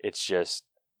 It's just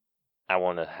I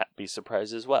want to be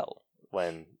surprised as well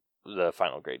when the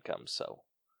final grade comes. So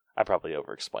I probably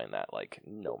over-explained that like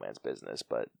no man's business,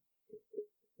 but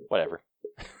whatever.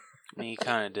 I mean, you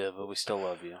kind of did, but we still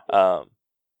love you.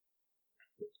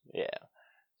 Yeah.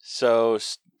 So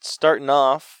starting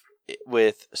off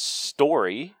with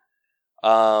story,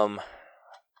 we're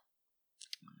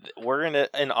in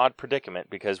an odd predicament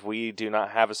because we do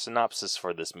not have a synopsis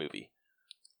for this movie.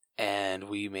 And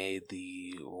we made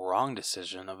the wrong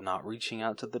decision of not reaching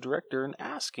out to the director and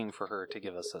asking for her to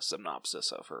give us a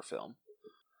synopsis of her film.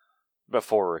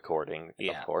 Before recording,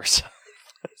 Yeah. Of course.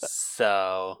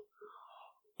 So,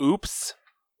 oops.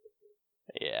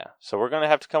 Yeah. So we're going to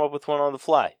have to come up with one on the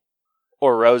fly.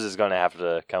 Or Rose is going to have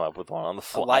to come up with one on the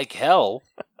fly. Like hell.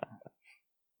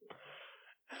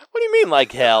 What do you mean,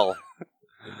 like hell?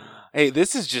 Hey,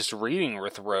 this is just reading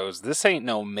with Rose. This ain't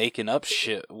no making up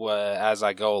shit as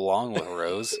I go along with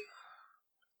Rose.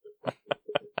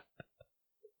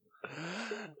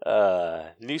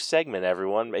 New segment,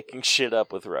 everyone. Making shit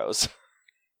up with Rose.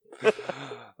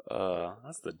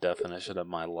 That's the definition of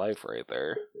my life right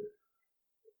there.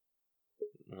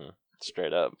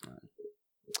 Straight up.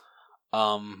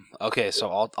 Okay,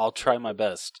 so I'll try my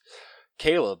best.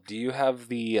 Caleb, do you have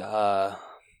the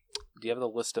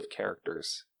list of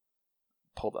characters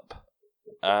pulled up?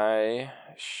 I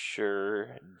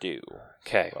sure do.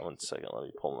 Okay. Hold on 1 second, let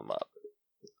me pull them up.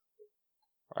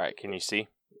 Alright, can you see?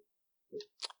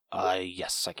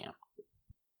 Yes, I can.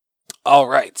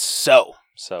 Alright, so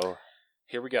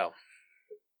here we go.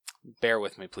 Bear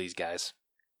with me, please, guys.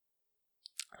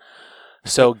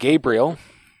 So Gabriel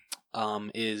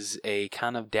is a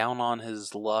kind of down on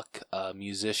his luck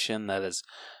musician that is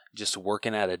just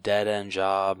working at a dead-end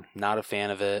job, not a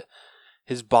fan of it.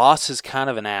 His boss is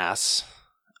kind of an ass.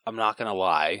 I'm not going to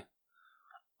lie.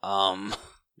 Yeah,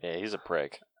 he's a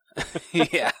prick.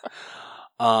 Yeah.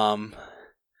 And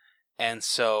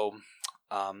so,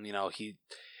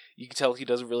 you can tell he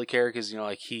doesn't really care because,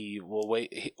 like, he will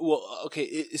wait.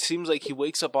 It seems like he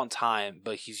wakes up on time,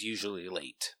 but he's usually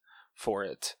late for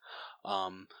it.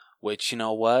 which, you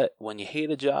know what? When you hate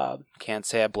a job, can't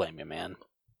say I blame you, man.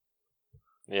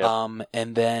 Yeah.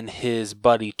 And then his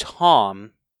buddy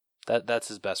Tom, that's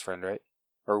his best friend, right?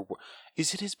 Or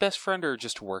is it his best friend or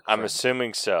just work friend? I'm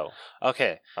assuming so.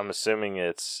 Okay. I'm assuming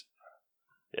it's...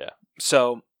 Yeah.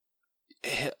 So,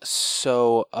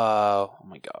 oh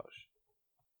my gosh.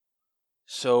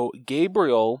 So,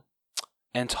 Gabriel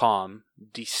and Tom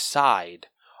decide,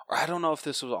 or I don't know if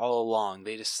this was all along,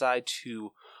 they decide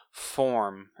to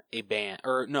form a band.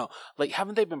 Or, no, like,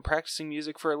 haven't they been practicing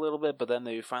music for a little bit, but then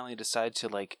they finally decide to,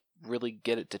 like, really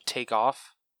get it to take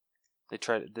off? They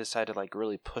decide to, like,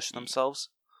 really push themselves?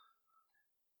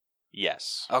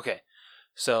 Yes. Okay.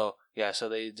 So, yeah, so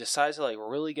they decide to, like,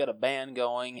 really get a band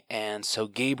going, and so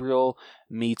Gabriel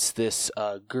meets this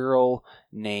girl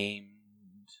named...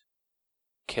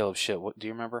 Caleb, what do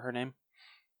you remember her name?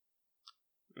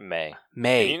 May.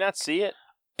 May. Can you not see it?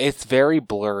 It's very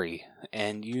blurry,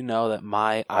 and you know that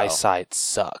my eyesight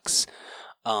sucks.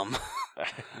 So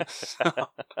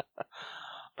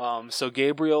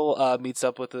Gabriel meets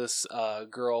up with this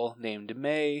girl named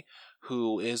May,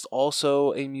 who is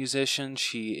also a musician.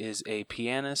 She is a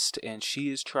pianist, and she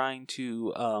is trying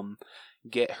to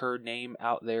get her name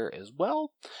out there as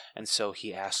well. And so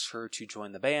he asks her to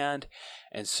join the band,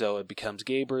 and so it becomes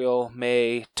Gabriel,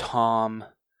 May, Tom.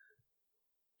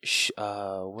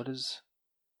 What is?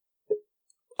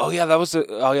 Oh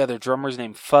yeah, their drummer's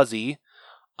named Fuzzy.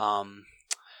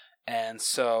 And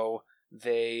so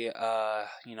they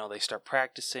they start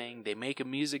practicing. They make a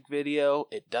music video.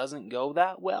 It doesn't go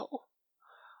that well.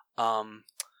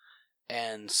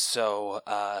 And so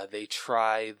they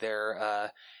try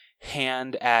their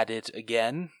hand at it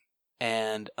again,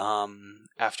 and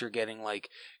after getting like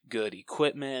good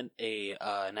equipment,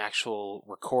 an actual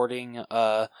recording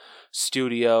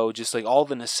studio, just like all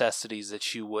the necessities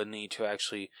that you would need to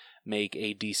actually make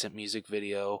a decent music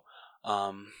video,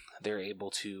 they're able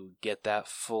to get that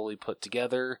fully put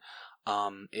together.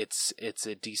 It's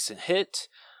a decent hit.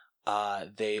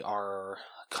 They are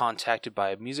contacted by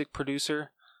a music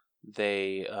producer.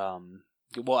 They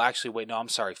well, actually, wait, no, I'm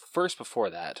sorry. First, before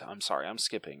that, I'm sorry, I'm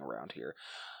skipping around here.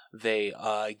 They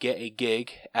get a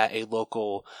gig at a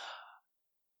local.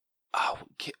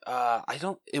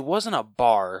 It wasn't a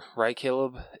bar, right,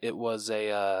 Caleb? It was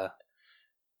a.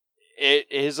 It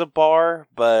is a bar,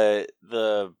 but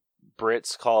the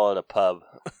Brits call it a pub.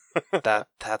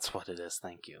 That's what it is.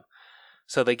 Thank you.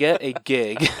 So they get a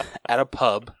gig at a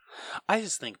pub. I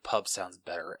just think pub sounds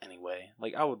better anyway.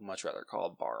 Like, I would much rather call a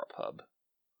bar a pub.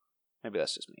 Maybe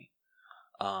that's just me.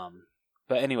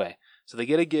 But anyway, so they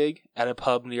get a gig at a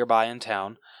pub nearby in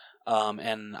town,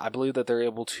 and I believe that they're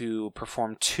able to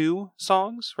perform 2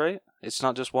 songs, right? It's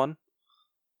not just one?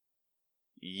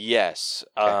 Yes.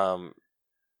 Okay.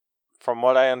 From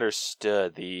what I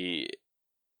understood, each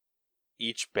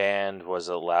band was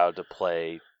allowed to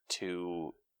play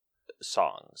 2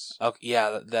 songs. Okay,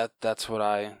 yeah, that's what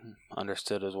I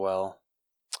understood as well.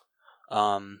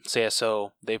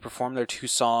 So they perform their 2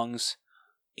 songs.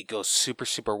 It goes super,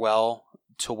 super well,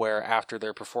 to where after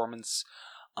their performance,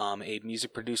 a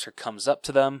music producer comes up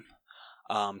to them,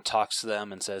 talks to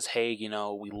them and says, hey,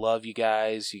 we love you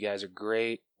guys. You guys are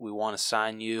great. We want to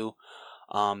sign you.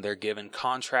 They're given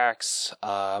contracts,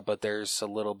 but there's a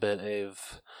little bit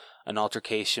of an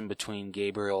altercation between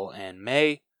Gabriel and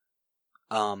May.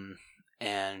 And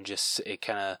just it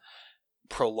kind of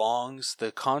prolongs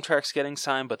the contracts getting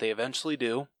signed, but they eventually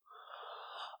do.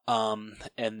 And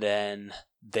then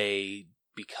they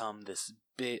become this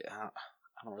big. I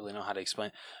don't really know how to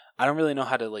explain. I don't really know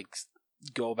how to like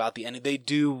go about the ending. They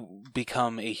do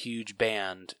become a huge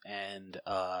band and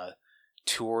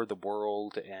tour the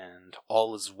world, and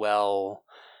all is well.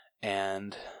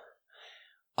 And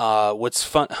what's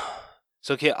fun?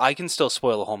 So okay, I can still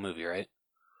spoil the whole movie, right?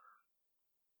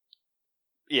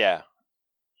 Yeah.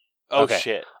 Oh, okay.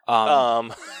 Shit.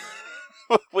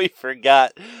 We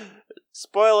forgot.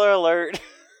 Spoiler alert.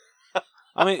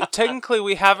 I mean, technically,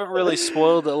 we haven't really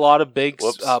spoiled a lot of big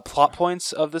plot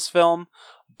points of this film,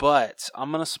 but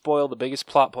I'm going to spoil the biggest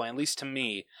plot point, at least to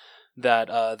me, that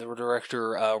the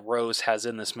director Rose has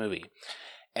in this movie.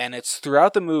 And it's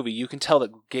throughout the movie, you can tell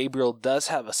that Gabriel does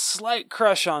have a slight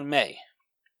crush on May.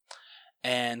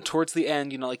 And towards the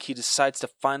end, he decides to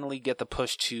finally get the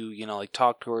push to,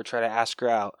 talk to her, try to ask her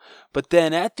out. But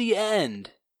then at the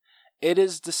end,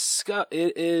 it's discovered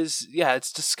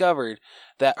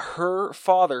that her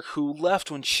father, who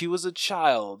left when she was a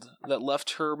child, that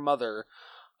left her mother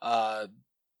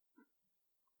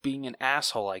being an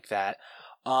asshole like that,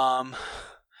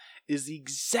 is the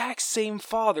exact same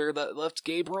father that left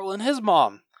Gabriel and his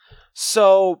mom.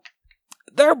 So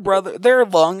They're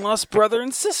long lost brother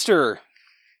and sister.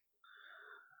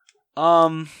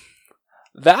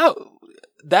 That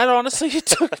honestly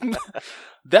took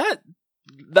that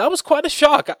was quite a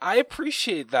shock. I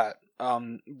appreciate that,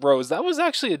 Rose. That was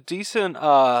actually a decent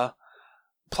plot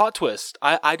twist.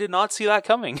 I did not see that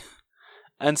coming,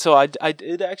 and so I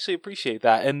did actually appreciate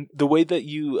that. And the way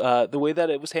that the way that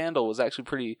it was handled was actually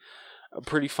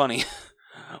pretty funny.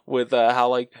 With how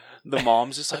like the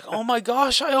mom's just like, oh my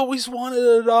gosh, I always wanted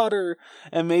a daughter,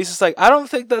 and May's just like, I don't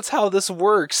think that's how this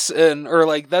works, or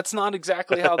like that's not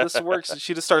exactly how this works. And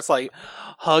she just starts like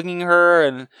hugging her,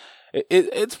 and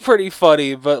it's pretty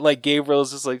funny. But like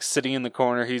Gabriel's just like sitting in the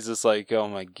corner, he's just like, oh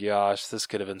my gosh, this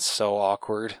could have been so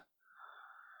awkward,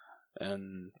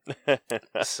 and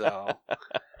so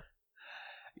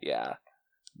yeah.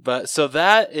 But so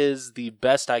that is the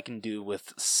best I can do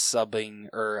with subbing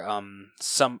or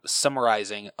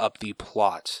summarizing up the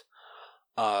plot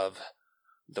of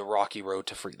The Rocky Road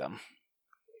to Freedom.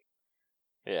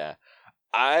 Yeah.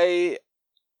 I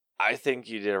think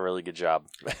you did a really good job.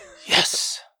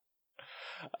 Yes.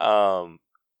 Yeah.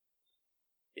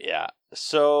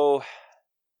 So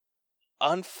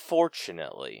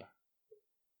unfortunately,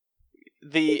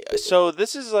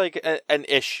 this is like an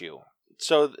issue.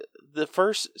 So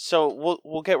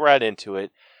we'll get right into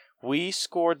it. We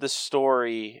scored the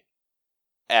story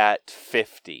at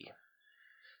 50.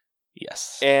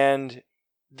 Yes. And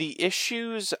the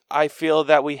issues I feel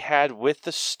that we had with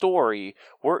the story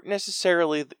weren't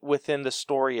necessarily within the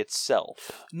story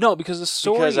itself. No, because the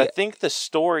story... Because I think the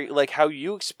story, like how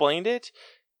you explained it,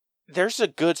 there's a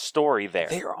good story there.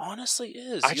 There honestly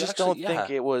is. I just don't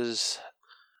think it was...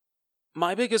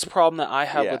 My biggest problem that I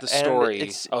have with the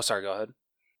story... Oh, sorry, go ahead.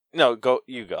 No,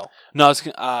 you go. No,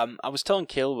 I was telling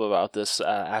Caleb about this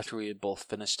after we had both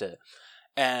finished it.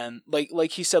 And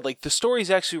like he said, like the story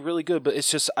is actually really good, but it's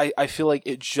just I feel like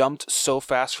it jumped so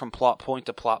fast from plot point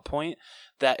to plot point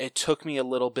that it took me a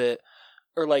little bit,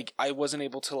 or like I wasn't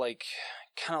able to like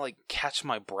kind of like catch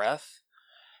my breath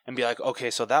and be like,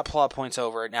 okay, so that plot point's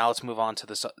over. Now let's move on to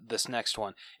this next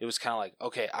one. It was kind of like,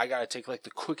 okay, I gotta take like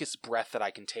the quickest breath that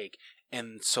I can take,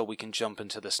 and so we can jump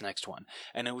into this next one.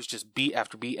 And it was just beat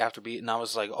after beat after beat, and I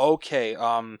was like, okay,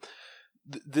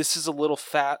 this is a little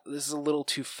This is a little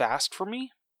too fast for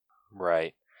me.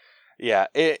 Right. Yeah.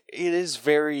 It is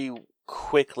very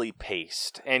quickly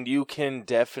paced, and you can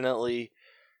definitely.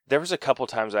 There was a couple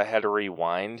times I had to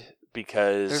rewind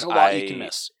because there's a lot you can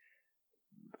miss.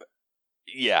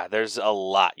 Yeah, there's a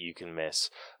lot you can miss.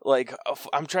 Like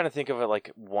I'm trying to think of it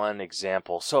like one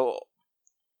example. So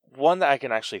one that I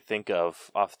can actually think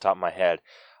of off the top of my head,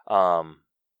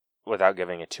 without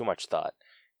giving it too much thought,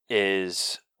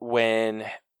 is when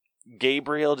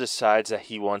Gabriel decides that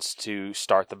he wants to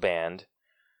start the band,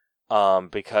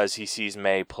 because he sees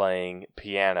May playing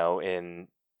piano in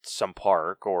some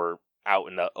park or out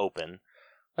in the open.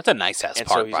 That's a nice ass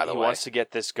park, by the way. He wants to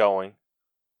get this going.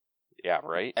 Yeah,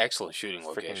 right? Excellent shooting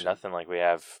location. Freaking nothing like we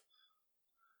have.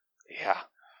 Yeah.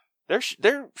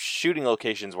 Their shooting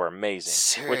locations were amazing.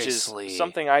 Seriously. Which is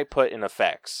something I put in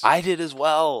effects. I did as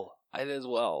well.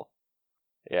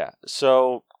 Yeah.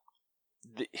 So,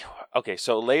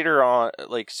 so later on,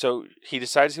 so he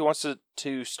decides he wants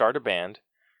to start a band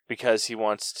because he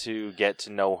wants to get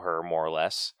to know her more or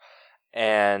less.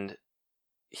 And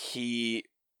he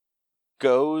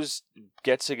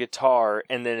gets a guitar,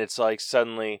 and then it's like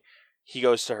suddenly he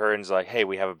goes to her and is like, hey,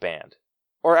 we have a band.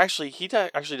 Or actually, he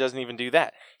actually doesn't even do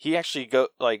that. He actually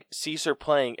sees her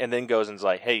playing and then goes and is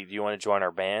like, hey, do you want to join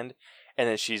our band? And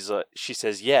then she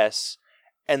says yes.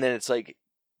 And then it's like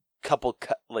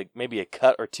maybe a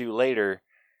cut or two later,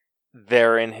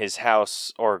 they're in his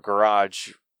house or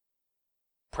garage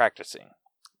practicing.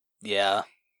 Yeah.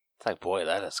 It's like, boy,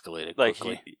 that escalated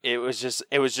quickly. It was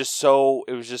just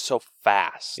so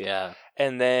fast. Yeah.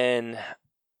 And then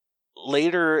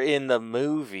later in the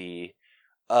movie,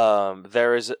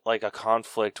 there is like a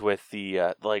conflict with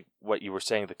the like what you were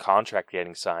saying, the contract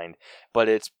getting signed, but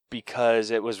it's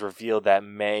because it was revealed that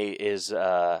May is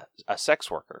a sex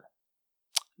worker.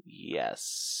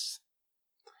 Yes.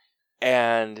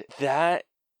 And that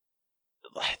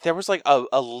there was like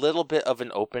a little bit of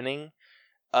an opening,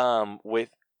 with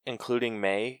including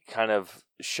May, kind of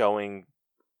showing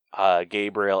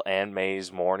Gabriel and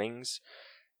May's mornings.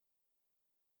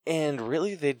 And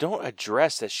really, they don't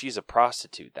address that she's a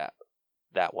prostitute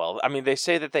that well. I mean, they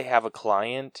say that they have a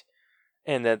client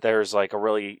and that there's like a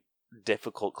really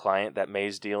difficult client that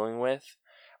May's dealing with,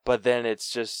 but then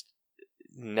it's just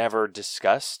never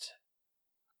discussed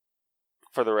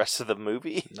for the rest of the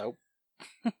movie. Nope.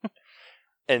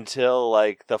 until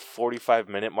like the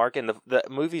 45-minute mark, and the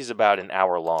movie's about an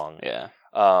hour long. Yeah.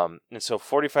 And so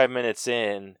 45 minutes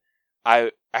in,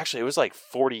 it was like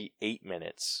 48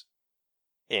 minutes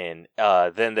in.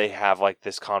 Then they have like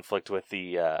this conflict with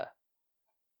the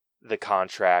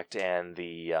contract and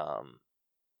the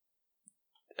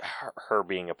her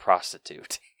being a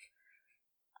prostitute.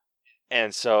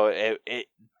 And so it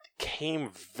came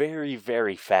very,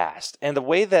 very fast. And the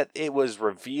way that it was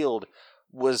revealed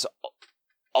was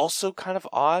also kind of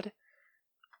odd.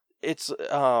 It's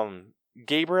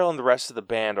Gabriel and the rest of the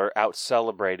band are out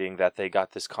celebrating that they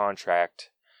got this contract.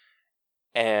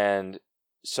 And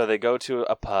so they go to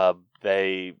a pub,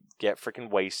 they get freaking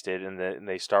wasted, and then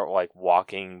they start like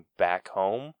walking back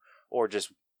home, or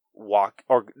just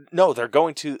they're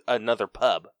going to another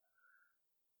pub.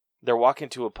 They're walking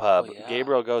to a pub. Oh, yeah.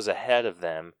 Gabriel goes ahead of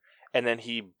them, and then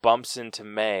he bumps into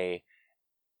May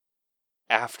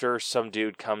after some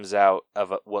dude comes out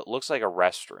of what looks like a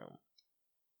restroom.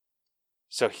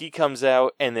 So he comes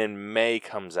out, and then May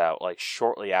comes out like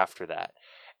shortly after that.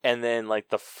 And then like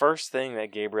the first thing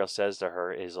that Gabriel says to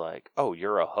her is like, "Oh,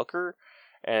 you're a hooker?"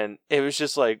 And it was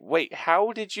just like, "Wait,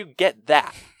 how did you get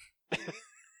that?"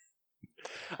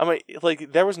 I mean,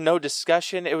 like, there was no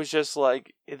discussion. It was just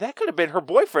like, that could have been her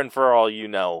boyfriend for all you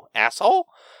know, asshole.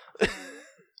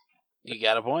 You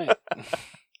got a point.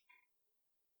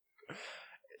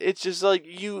 It's just like,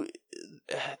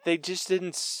 they just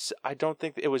didn't, I don't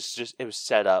think it was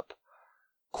set up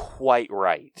quite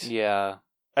right. Yeah.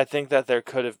 I think that there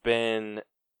could have been,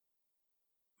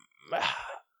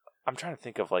 I'm trying to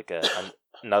think of like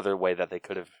another way that they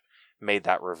could have made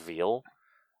that reveal.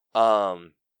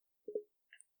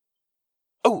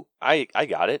 Oh, I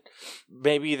got it.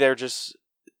 Maybe they're just,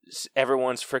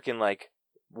 everyone's freaking like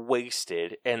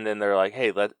wasted, and then they're like,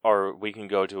 "Hey, we can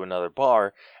go to another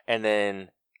bar," and then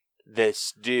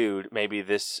this dude, maybe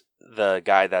the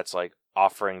guy that's like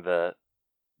offering to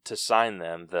sign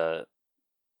them, the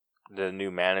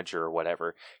new manager or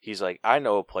whatever, he's like, "I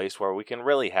know a place where we can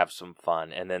really have some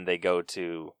fun," and then they go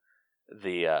to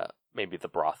the maybe the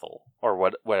brothel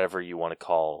or whatever you want to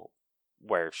call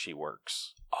where she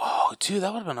works. Oh, dude,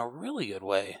 that would have been a really good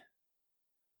way.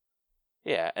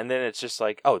 Yeah, and then it's just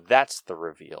like, oh, that's the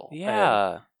reveal.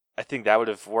 Yeah. And I think that would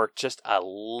have worked just a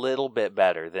little bit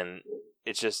better than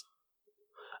it's just.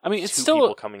 I mean, it's two still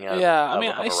people coming out. Yeah, of, I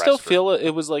mean, of I a still restroom. feel it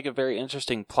was like a very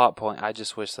interesting plot point. I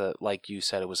just wish that, like you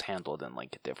said, it was handled in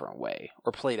like a different way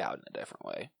or played out in a different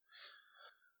way.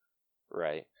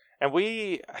 Right, and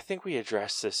I think we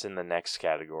addressed this in the next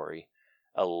category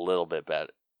a little bit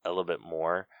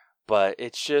more. But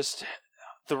it's just,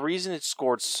 the reason it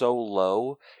scored so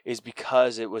low is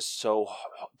because it was so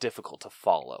difficult to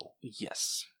follow.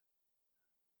 Yes.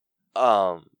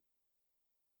 And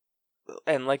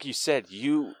like you said,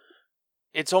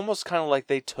 it's almost kind of like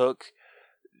they took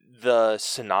the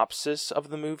synopsis of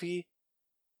the movie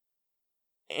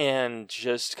and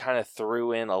just kind of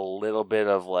threw in a little bit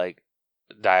of like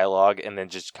dialogue and then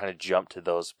just kind of jumped to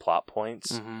those plot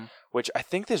points, which I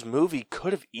think this movie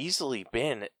could have easily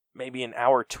been maybe an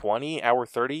hour 20, hour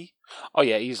 30. Oh,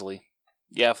 yeah, easily.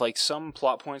 Yeah, if like some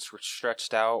plot points were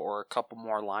stretched out or a couple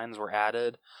more lines were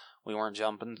added, we weren't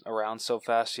jumping around so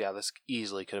fast, yeah, this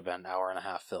easily could have been an hour and a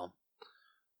half film.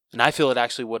 And I feel it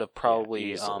actually would have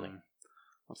probably,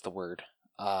 what's the word?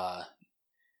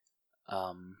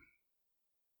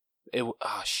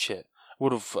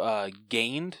 Would have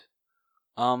gained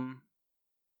from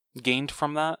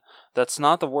that. That's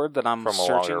not the word that I'm from a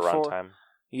searching longer for. runtime.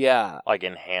 Yeah. Like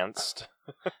enhanced.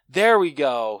 There we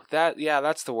go.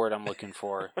 That's the word I'm looking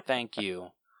for. Thank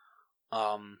you.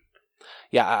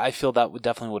 Yeah, I feel that would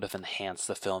have enhanced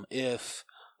the film if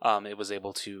it was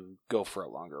able to go for a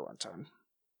longer runtime.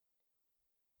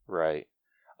 Right.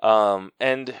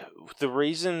 And the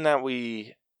reason that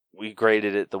we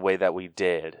graded it the way that we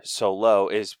did so low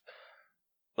is,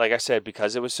 like I said,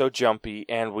 because it was so jumpy,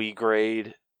 and we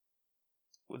grade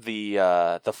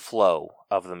the flow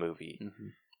of the movie. Mm-hmm.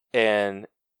 And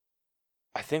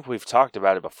I think we've talked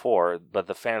about it before, but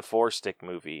the Fan 4-Stick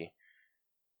movie,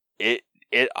 it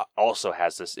also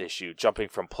has this issue, jumping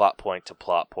from plot point to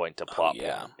plot point to plot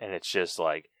point. And it's just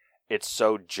like, it's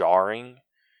so jarring.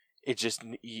 It just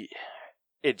needs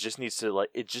a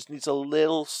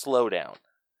little slowdown.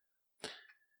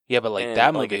 Yeah, but like, and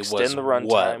that movie was the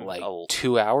runtime, what, like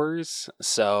 2 hours?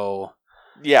 So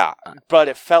yeah, but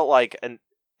it felt like an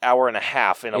hour and a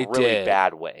half in a really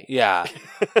bad way. Yeah.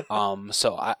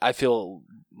 So I feel,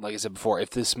 like I said before, if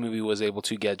this movie was able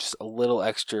to get just a little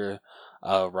extra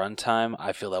runtime,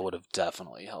 I feel that would have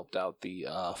definitely helped out the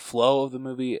flow of the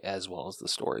movie as well as the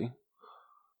story.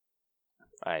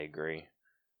 I agree.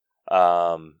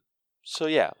 So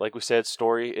yeah, like we said,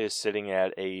 story is sitting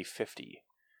at a 50.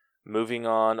 Moving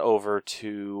on over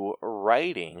to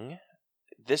writing,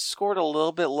 this scored a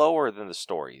little bit lower than the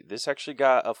story. This actually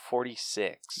got a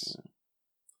 46.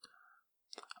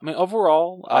 I mean,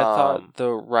 overall, I thought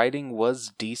the writing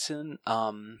was decent.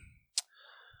 I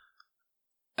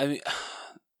mean,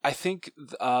 I think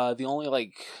the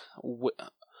only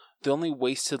the only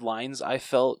wasted lines I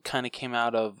felt kind of came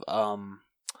out of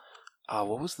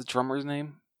what was the drummer's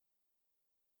name?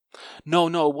 No,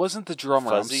 it wasn't the drummer.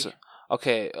 Fuzzy?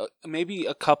 Okay, maybe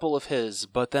a couple of his,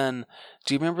 but then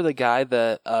do you remember the guy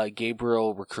that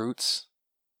Gabriel recruits?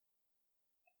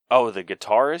 Oh, the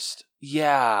guitarist?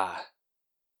 Yeah.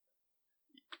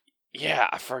 Yeah,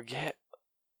 I forget.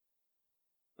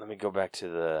 Let me go back to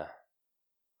the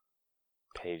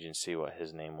page and see what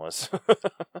his name was.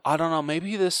 I don't know.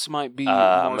 Maybe this might be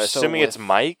I'm more assuming so it's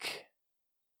Mike.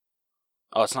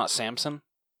 Oh, it's not Samson?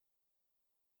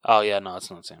 Oh, yeah, no,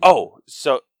 it's not Samson. Oh,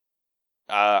 so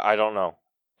I don't know.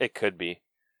 It could be.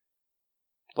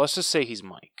 Let's just say he's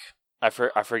Mike. I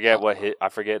forget I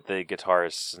forget the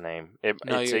guitarist's name.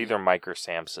 It's either Mike or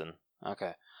Samson.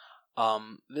 Okay.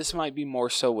 This might be more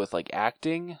so with like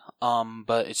acting.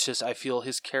 But it's just I feel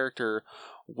his character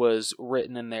was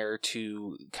written in there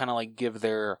to kind of like give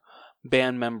their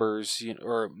band members,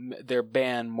 or their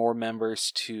band more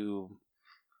members to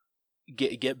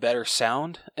get better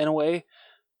sound in a way.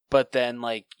 But then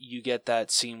like you get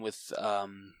that scene with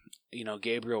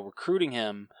Gabriel recruiting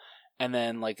him. And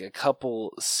then, like, a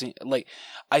couple, like,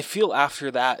 I feel after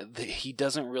that,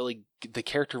 the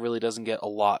character really doesn't get a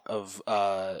lot of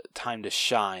time to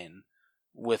shine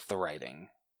with the writing.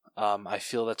 I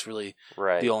feel that's really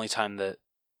the only time that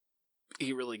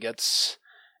he really gets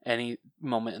any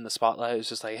moment in the spotlight. It's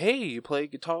just like, hey, you play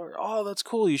guitar? Oh, that's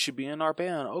cool. You should be in our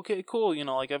band. Okay, cool.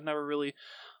 Like, I've never really,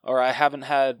 or I haven't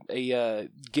had a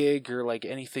gig or, like,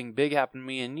 anything big happen to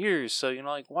me in years. So,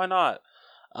 like, why not?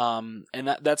 And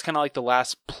that's kind of like the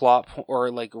last plot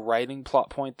or like writing plot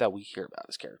point that we hear about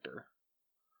his character.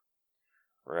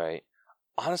 Right.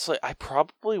 Honestly, I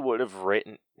probably would have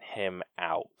written him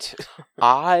out.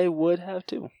 I would have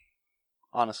too.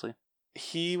 Honestly,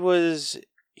 he was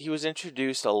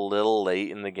introduced a little late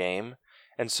in the game,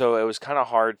 and so it was kind of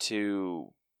hard to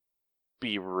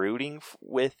be rooting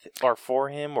with or for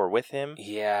him or with him.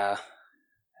 Yeah,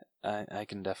 I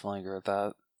can definitely agree with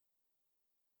that.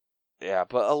 Yeah,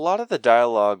 but a lot of the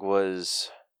dialogue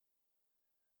was...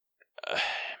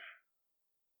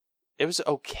 it was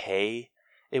okay.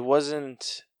 It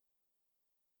wasn't...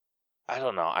 I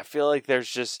don't know. I feel like it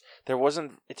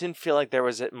didn't feel like there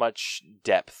was much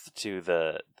depth to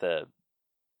the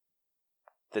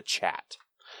chat.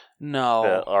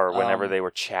 No. Or whenever they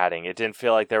were chatting. It didn't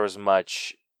feel like there was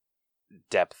much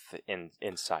depth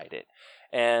inside it.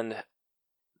 And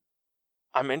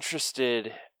I'm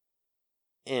interested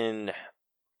in,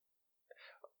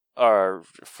 or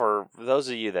for those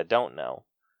of you that don't know,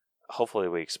 hopefully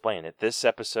we explain it. This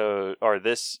episode, or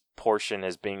this portion,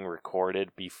 is being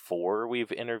recorded before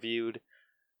we've interviewed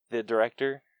the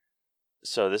director.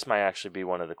 So this might actually be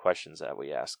one of the questions that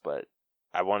we ask, but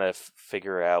I want to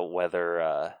figure out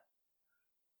whether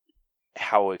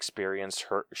how experienced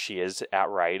she is at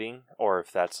writing, or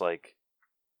if that's like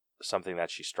something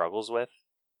that she struggles with.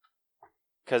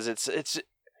 Because it's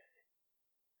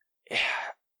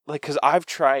like, because I've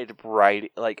tried writing,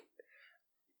 like,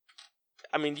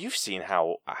 I mean, you've seen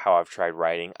how I've tried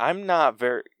writing. I'm not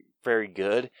very, very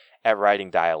good at writing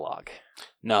dialogue.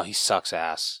 No, he sucks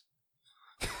ass.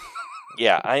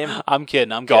 Yeah, I am. I'm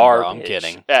kidding. Garbage. I'm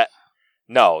kidding.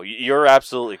 No, you're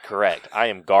absolutely correct. I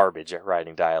am garbage at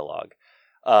writing dialogue.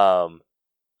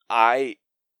 I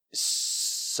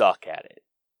suck at it.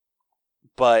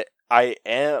 But I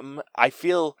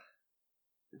feel,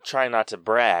 try not to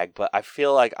brag, but I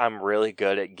feel like I'm really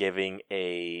good at giving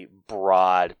a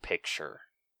broad picture.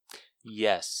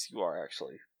 Yes, you are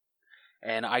actually.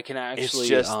 And I can actually... It's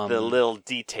just the little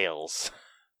details.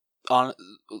 On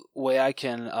way I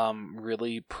can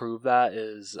really prove that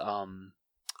is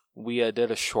we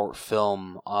did a short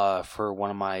film for one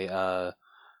of my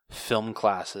film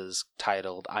classes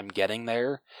titled I'm Getting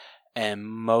There, and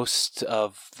most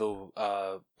of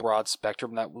the broad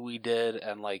spectrum that we did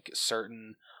and like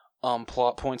certain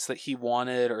plot points that he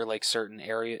wanted, or like certain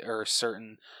area or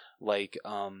certain like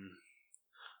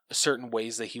certain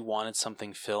ways that he wanted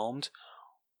something filmed,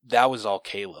 that was all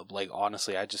Caleb. Like,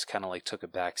 honestly, I just kind of like took a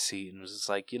back seat and was just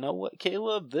like, you know what,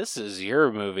 Caleb, this is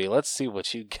your movie. Let's see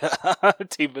what you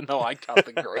got. Even though I got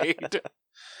the grade.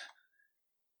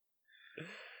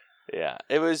 Yeah,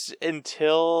 it was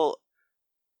until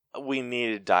we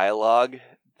needed dialogue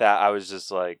that I was just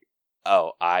like,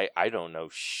 Oh, I don't know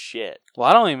shit. Well,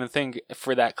 I don't even think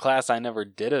for that class I never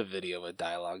did a video with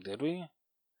dialogue, did we? I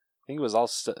think it was all...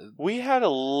 We had a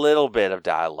little bit of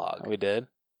dialogue. We did?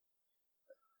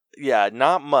 Yeah,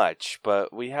 not much,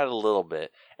 but we had a little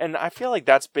bit. And I feel like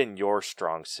that's been your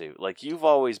strong suit. Like, you've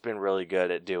always been really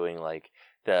good at doing, like,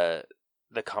 the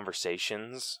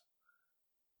conversations.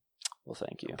 Well,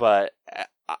 thank you. But,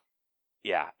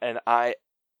 yeah, and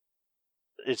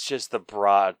it's just the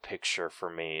broad picture for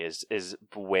me is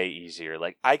way easier.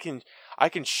 Like, I can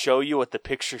show you what the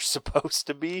picture's supposed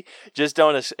to be, just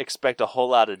don't expect a whole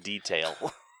lot of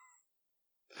detail.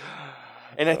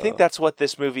 And I think that's what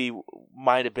this movie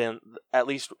might have been, at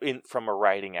least from a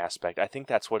writing aspect. I think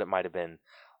that's what it might have been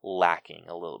lacking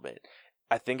a little bit.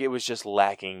 I think it was just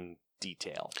lacking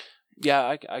detail.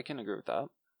 Yeah, I can agree with that.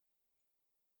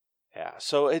 Yeah,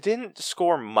 so it didn't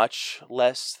score much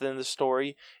less than the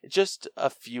story. Just a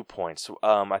few points.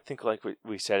 I think, like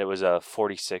we said, it was a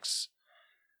 46.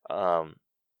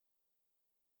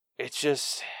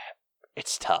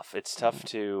 It's tough. It's tough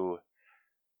to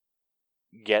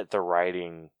get the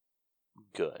writing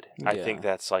good. Yeah. I think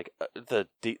that's like the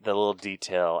little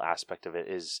detail aspect of it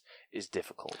is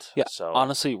difficult. Yeah, so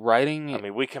honestly, writing... I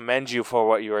mean, we commend you for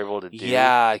what you were able to do.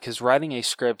 Yeah, because writing a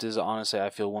script is honestly, I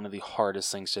feel, one of the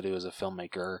hardest things to do as a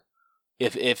filmmaker.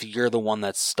 If you're the one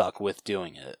that's stuck with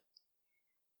doing it,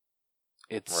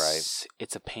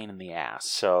 it's a pain in the ass.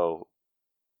 So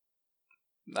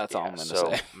that's all I'm gonna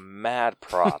so say. Mad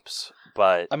props,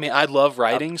 but I mean, I love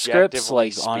writing scripts. objectively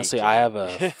Like, honestly, speaking. I have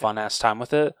a fun ass time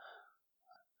with it.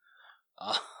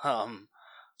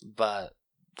 But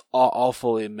I'll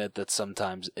fully admit that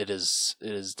sometimes it is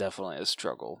definitely a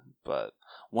struggle. But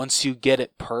once you get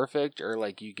it perfect, or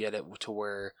like you get it to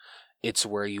where it's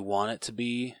where you want it to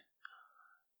be,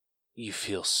 you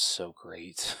feel so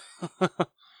great.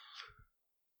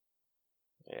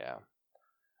 Yeah.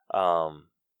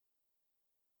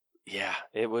 Yeah,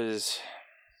 it was.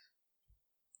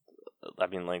 I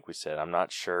mean, like we said, I'm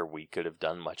not sure we could have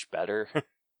done much better.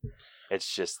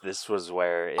 It's just, this was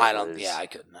where it I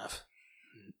couldn't have.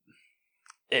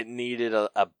 It needed a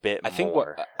bit I think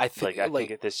more. I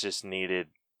think this just needed.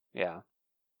 Yeah.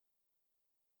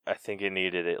 I think it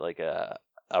needed it like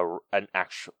an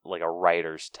actual, like a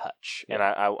writer's touch, Yeah.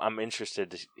 and I'm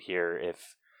interested to hear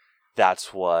if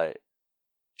that's what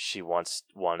she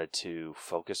wanted to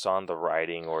focus on, the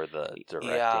writing or the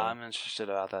directing. Yeah, I'm interested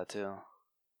about that too.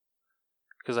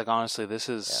 Because, like, honestly, this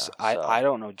is... Yeah, so- I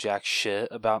don't know jack shit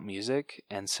about music,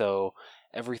 and so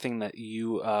everything that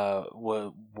you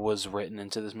was written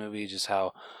into this movie, just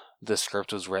how the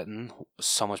script was written, was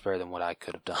so much better than what I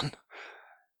could have done.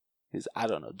 Because I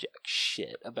don't know jack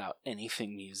shit about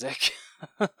anything music.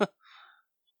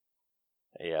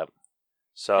 Yep.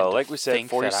 So, And to like we said, think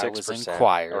that I was in 46%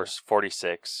 choir. or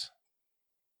 46.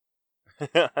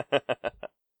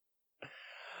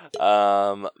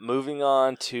 Moving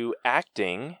on to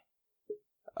acting.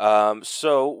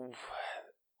 So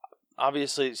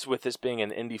obviously, with this being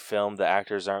an indie film, the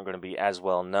actors aren't going to be as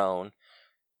well known.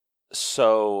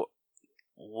 So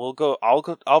I'm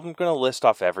going to list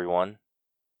off everyone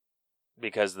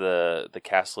because the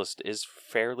cast list is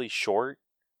fairly short,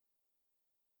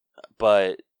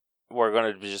 but we're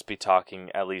going to just be talking,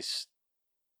 at least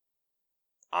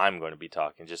I'm going to be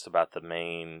talking just about the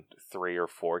main 3 or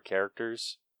 4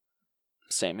 characters.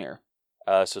 Same here.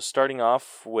 So starting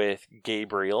off with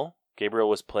Gabriel. Gabriel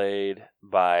was played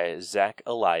by Zach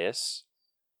Elias.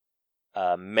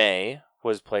 May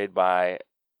was played by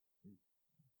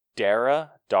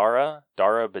Dara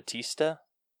Batista.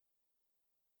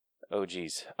 Oh,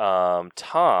 geez.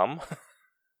 Tom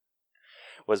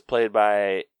was played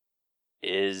by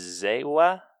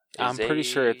Izewa. I'm pretty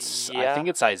sure I Isaiah? think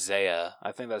it's Isaiah.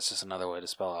 I think that's just another way to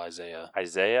spell Isaiah.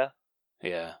 Isaiah?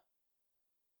 Yeah.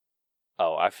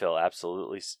 Oh, I feel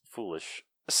absolutely foolish.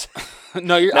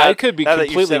 No, I could be now that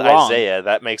you completely said wrong. Isaiah,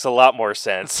 that makes a lot more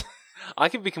sense. I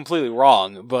could be completely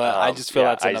wrong, but I just feel yeah,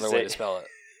 that's another way to spell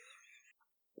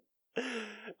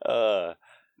it.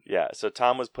 Yeah, so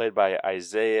Tom was played by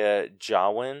Isaiah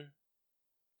Jawin.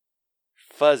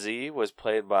 Fuzzy was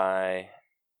played by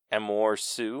Amor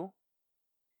Sue.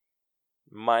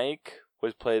 Mike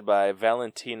was played by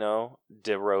Valentino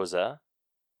De Rosa.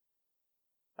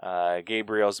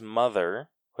 Gabriel's mother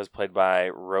was played by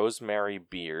Rosemary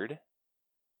Beard.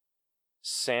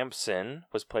 Samson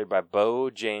was played by Bo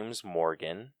James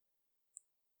Morgan.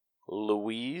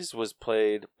 Louise was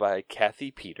played by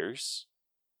Kathy Peters.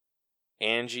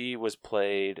 Angie was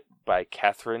played by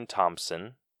Catherine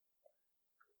Thompson.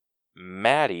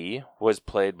 Maddie was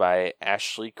played by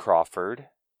Ashley Crawford.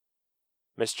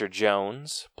 Mr.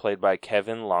 Jones, played by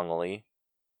Kevin Longley.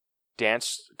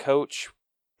 dance coach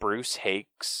Bruce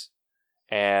Hakes,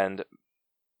 and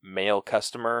male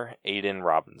customer Aiden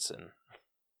Robinson.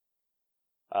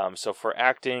 So for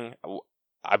acting,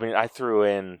 I mean, I threw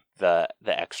in the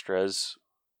extras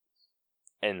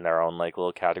in their own like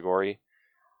little category,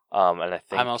 and I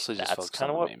think I mostly just that's focused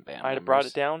kind on of the what main band might have brought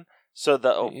members. it down. So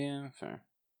the Yeah, fair.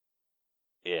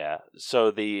 yeah, so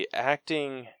the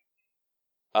acting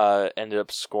ended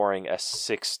up scoring a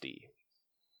 60.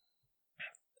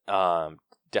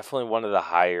 Definitely one of the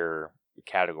higher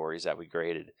categories that we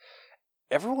graded.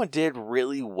 Everyone did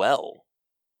really well.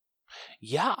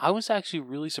 Yeah, I was actually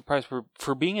really surprised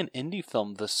for being an indie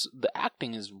film. The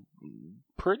acting is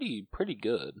pretty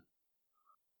good.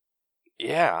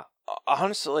 Yeah,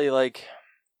 honestly, like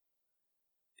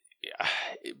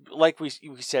we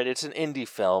said, it's an indie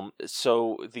film,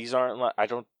 so these aren't like I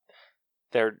don't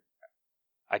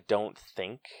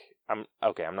think I'm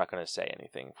not going to say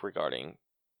anything regarding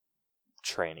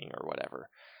training or whatever,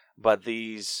 but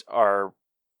these are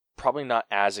probably not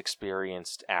as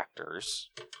experienced actors.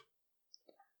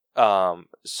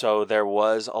 So there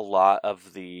was a lot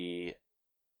of the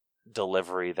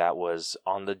delivery that was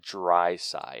on the dry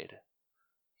side.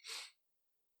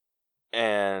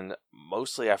 And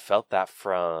mostly I felt that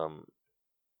from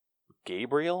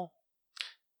Gabriel.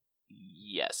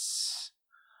 Yes.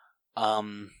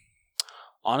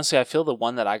 Honestly, I feel the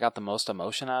one that I got the most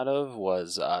emotion out of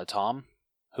was Tom,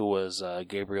 who was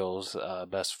Gabriel's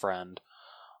best friend,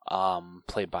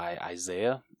 played by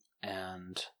Isaiah.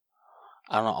 And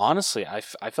I don't know, honestly, I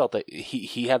felt that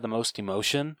he had the most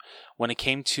emotion. When it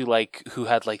came to, like, who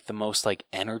had, like, the most, like,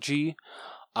 energy,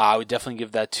 I would definitely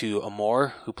give that to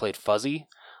Amor, who played Fuzzy.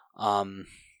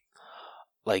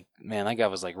 Like, man, that guy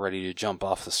was, like, ready to jump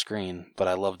off the screen, but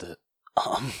I loved it.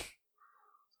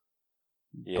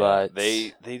 Yeah, but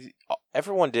they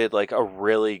everyone did like a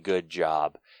really good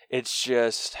job. It's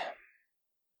just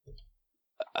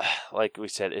like we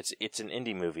said, it's an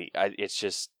indie movie. It's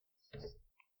just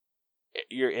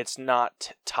it's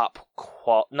not top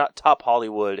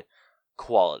Hollywood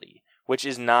quality, which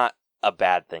is not a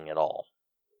bad thing at all.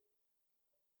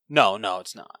 No,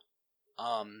 it's not.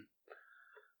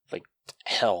 Like,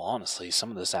 hell, honestly, some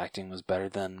of this acting was better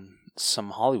than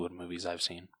some Hollywood movies I've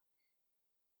seen.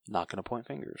 Not gonna point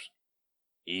fingers.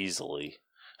 Easily.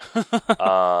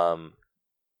 For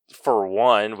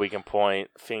one, we can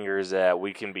point fingers at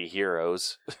We Can Be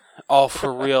Heroes. Oh,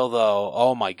 for real though.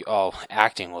 Oh,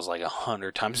 acting was like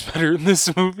 100 times better in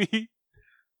this movie.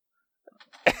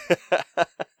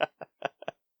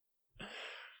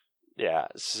 Yeah,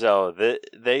 so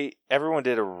everyone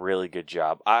did a really good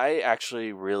job. I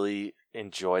actually really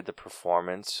enjoyed the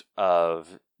performance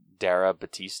of Dara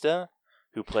Batista,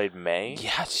 who played May.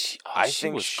 Yeah, I she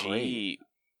think was great.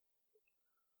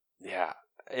 Yeah,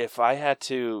 if I had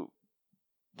to,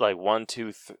 like, 1,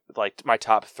 2, like my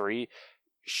top 3,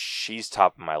 she's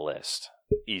top of my list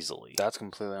easily. That's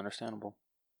completely understandable.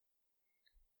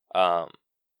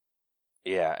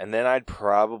 Yeah, and then I'd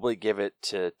probably give it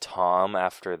to Tom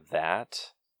after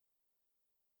that.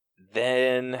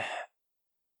 Then,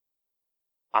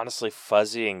 honestly,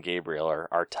 Fuzzy and Gabriel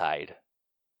are tied.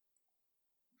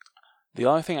 The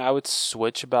only thing I would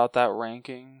switch about that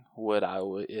ranking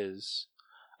is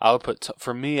I would put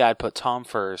for me I'd put Tom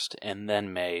first and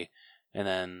then May, and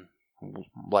then,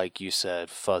 like you said,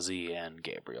 Fuzzy and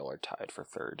Gabriel are tied for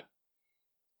third.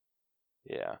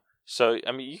 Yeah. So,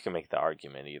 I mean, you can make the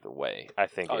argument either way. I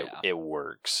think it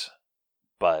works.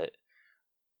 But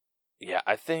yeah,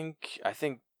 I think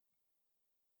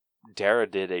Dara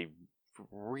did a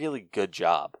really good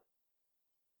job.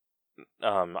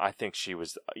 I think she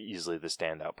was easily the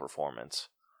standout performance.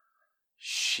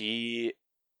 She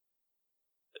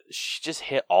just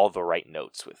hit all the right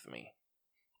notes with me.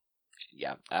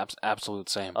 Yeah, absolute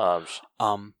same. No,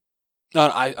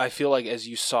 I feel like as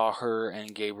you saw her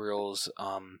and Gabriel's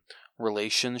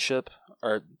relationship,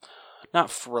 or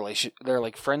not relation, they're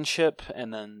like friendship,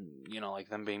 and then, you know, like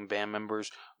them being band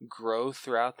members, grow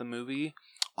throughout the movie.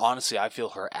 Honestly, I feel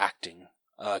her acting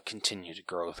continue to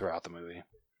grow throughout the movie.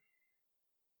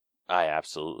 I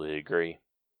absolutely agree.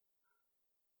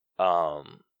 But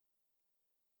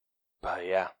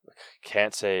yeah,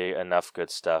 can't say enough good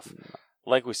stuff.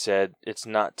 Like we said, it's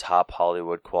not top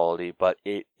Hollywood quality, but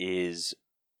it is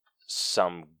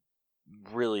some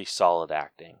really solid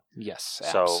acting. Yes,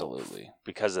 So, absolutely.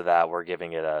 Because of that, we're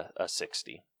giving it a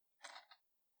 60.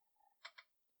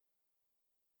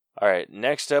 Alright,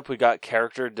 next up we got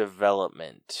character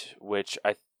development, which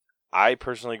I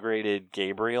personally graded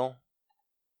Gabriel.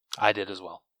 I did as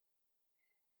well.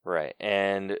 Right,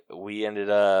 and we ended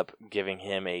up giving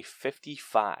him a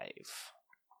 55.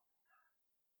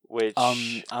 which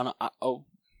I don't,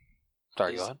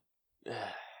 sorry, go is-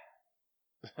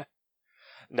 ahead.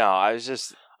 No, I was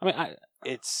just I mean,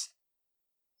 it's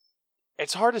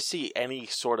hard to see any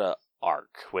sort of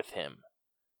arc with him.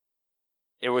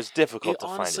 It was difficult to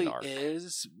find an arc.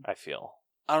 Is. I feel.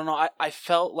 I don't know. I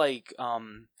felt like,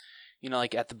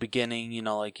 like at the beginning,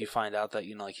 like you find out that,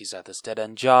 like he's at this dead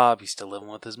end job. He's still living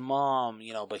with his mom,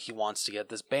 but he wants to get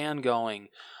this band going.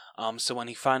 So when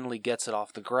he finally gets it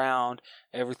off the ground,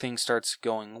 everything starts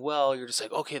going well. You're just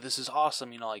like, okay, this is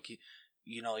awesome.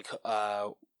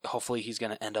 Hopefully he's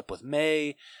gonna end up with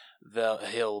May.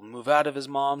 He'll move out of his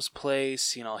mom's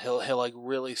place. He'll like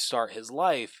really start his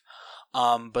life.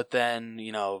 But then,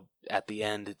 at the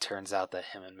end, it turns out that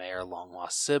him and May are long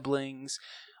lost siblings.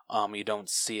 You don't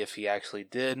see if he actually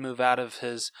did move out of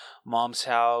his mom's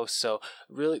house. So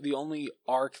really the only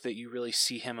arc that you really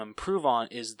see him improve on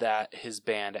is that his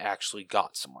band actually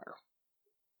got somewhere.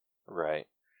 Right.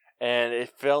 And it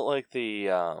felt like the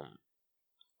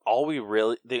only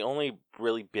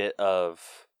really bit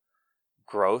of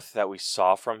growth that we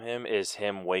saw from him is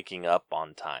him waking up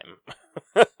on time.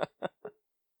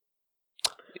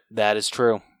 That is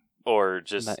true. Or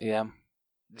just Yeah.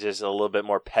 Just a little bit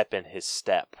more pep in his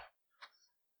step.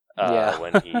 Yeah.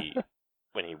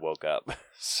 when he woke up.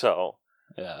 So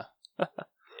Yeah.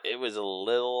 it was a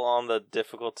little on the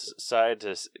difficult side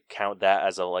to count that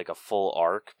as a full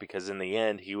arc, because in the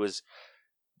end he was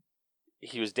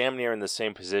damn near in the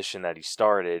same position that he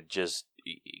started, just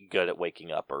good at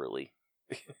waking up early.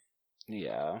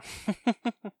 Yeah.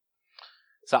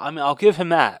 So I mean, I'll give him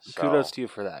that. So, Kudos to you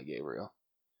for that, Gabriel.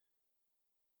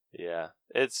 Yeah,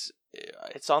 it's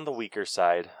on the weaker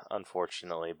side,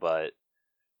 unfortunately, but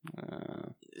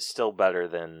still better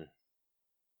than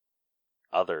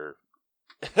other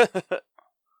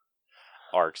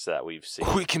arcs that we've seen.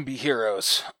 We can be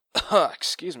heroes.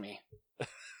 Excuse me.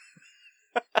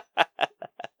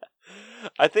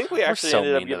 I think we actually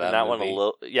ended up giving that one a movie.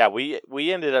 little. Yeah, we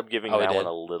ended up giving Oh, we that one did?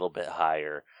 a little bit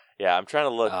higher. Yeah, I'm trying to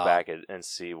look Oh. back and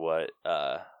see what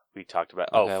we talked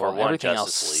about. Okay, For well, one, everything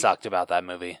Justice else League. sucked about that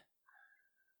movie.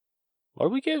 What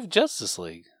did we give Justice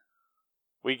League?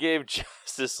 We gave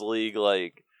Justice League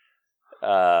where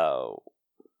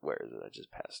is it? I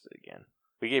just passed it again.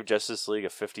 We gave Justice League a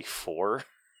 54.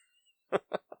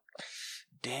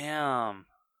 Damn.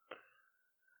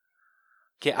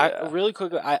 Okay, Yeah. really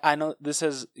quickly, I know this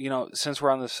has, since we're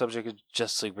on the subject of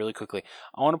Justice League, really quickly,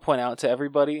 I want to point out to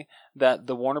everybody that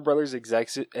the Warner Brothers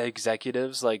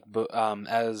executives,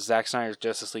 as Zack Snyder's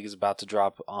Justice League is about to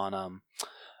drop on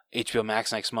HBO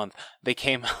Max next month, they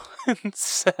came out and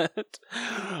said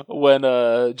when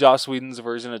Joss Whedon's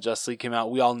version of Justice League came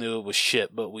out, we all knew it was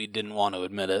shit, but we didn't want to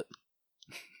admit it.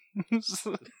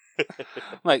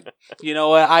 Like, you know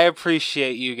what? I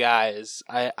appreciate you guys.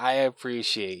 I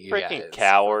appreciate you Freaking guys.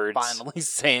 cowards. Finally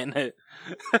saying it.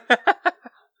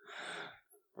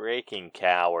 Freaking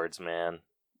cowards, man.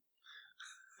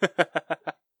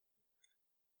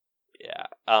 Yeah.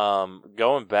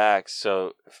 Going back,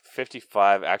 so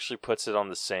 55 actually puts it on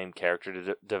the same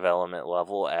character development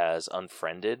level as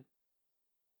Unfriended,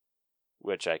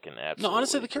 which I can absolutely. No,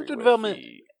 honestly, the agree character with. development.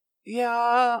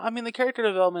 Yeah, I mean, the character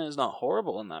development is not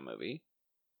horrible in that movie.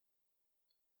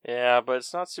 Yeah, but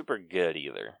it's not super good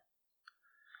either.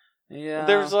 Yeah,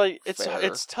 There's fair.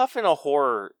 it's tough in a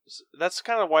horror. That's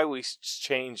kind of why we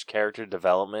change character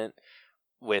development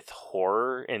with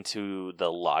horror into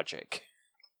the logic.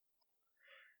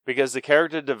 Because the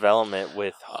character development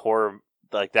with horror,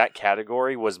 like that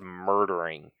category, was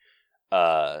murdering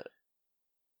some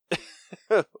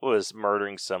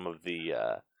of the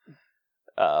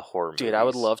horror movies. Dude, I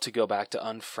would love to go back to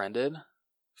Unfriended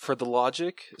for the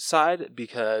logic side,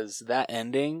 because that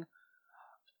ending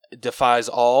defies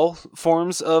all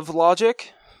forms of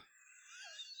logic.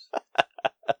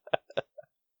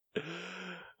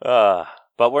 But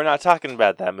we're not talking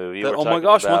about that movie. We're Oh my talking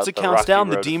gosh, about once it the counts Rocky down,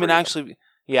 the Road to demon Freedom. actually...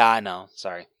 Yeah, I know.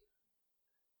 Sorry.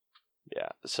 Yeah,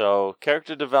 so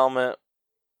character development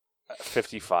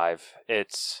 55.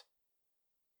 It's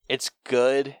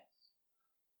good-ish.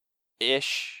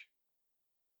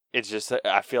 It's just that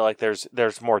I feel like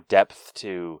there's more depth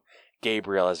to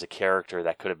Gabriel as a character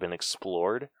that could have been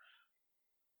explored,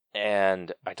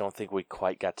 and I don't think we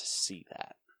quite got to see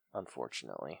that,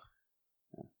 unfortunately.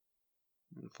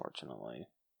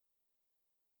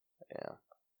 Yeah.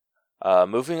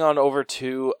 Moving on over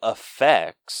to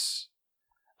effects.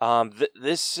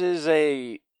 This is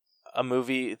a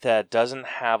movie that doesn't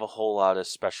have a whole lot of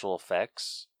special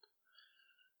effects.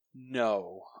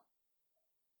 No.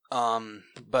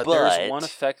 But there's one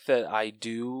effect that I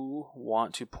do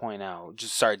want to point out.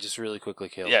 Just really quickly,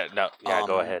 Caleb.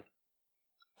 Go ahead.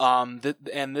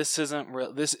 And this isn't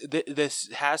real. This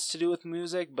has to do with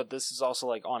music, but this is also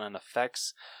like on an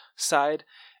effects side.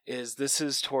 This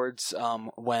is towards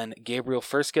when Gabriel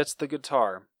first gets the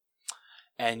guitar,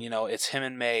 and it's him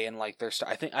and May, and like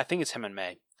I think it's him and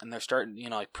May, and they're starting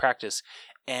like practice,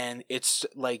 and it's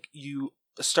like you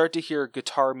start to hear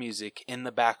guitar music in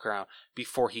the background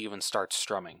before he even starts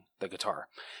strumming the guitar,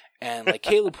 and like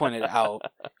Caleb pointed out,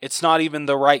 it's not even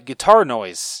the right guitar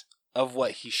noise of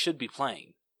what he should be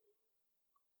playing.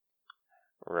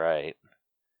 Right.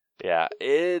 Yeah,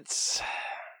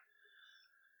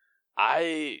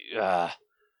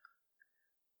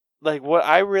 like what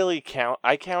I really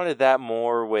I counted that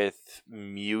more with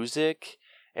music,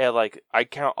 and like I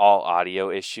count all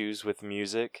audio issues with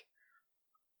music.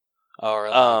 Oh,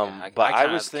 really? But I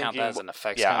was count thinking that as an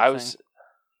effects. yeah, kind of thing.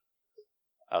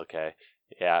 Okay.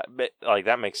 Yeah, but like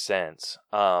that makes sense.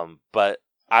 But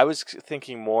I was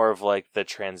thinking more of like the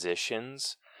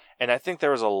transitions. And I think there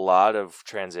was a lot of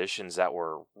transitions that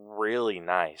were really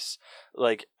nice.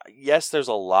 Like, yes, there's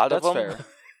a lot That's of them fair.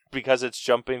 because it's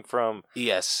jumping from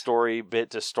Yes. story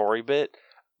bit to story bit.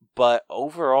 But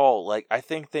overall, like, I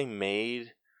think they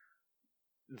made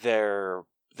their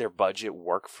budget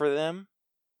work for them,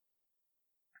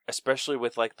 especially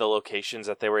with like the locations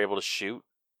that they were able to shoot.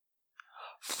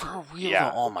 For real?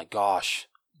 Yeah. Oh my gosh,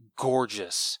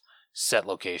 gorgeous set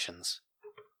locations.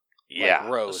 Yeah,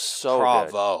 like Rose, so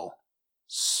bravo, good.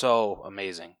 So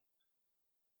amazing.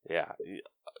 Yeah,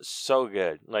 so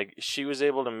good. Like she was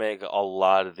able to make a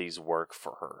lot of these work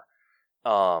for her.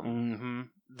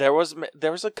 There was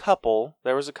a couple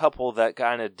that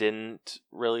kind of didn't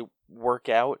really work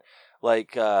out.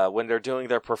 Like when they're doing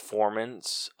their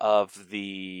performance of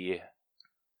the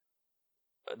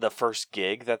first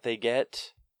gig that they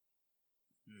get,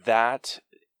 that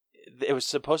it was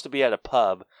supposed to be at a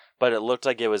pub, but it looked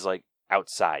like it was like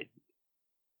outside.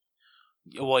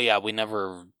 Well, yeah, we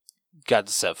never got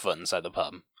to set foot inside the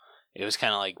pub. It was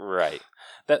kind of like right.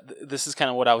 This is kind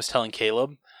of what I was telling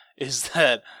Caleb, is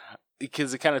that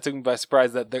because it kind of took me by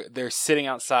surprise that they're sitting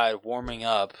outside warming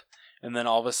up, and then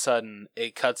all of a sudden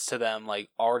it cuts to them like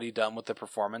already done with the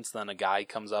performance. Then a guy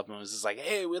comes up and was just like,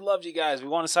 "Hey, we loved you guys. We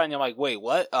want to sign you." I'm like, "Wait,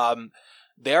 what?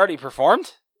 They already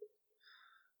performed?"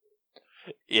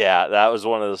 Yeah, that was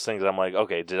one of those things. I'm like,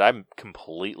 okay, did I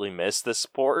completely miss this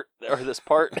sport or this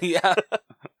part? Yeah.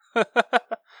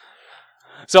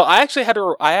 So I actually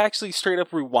straight up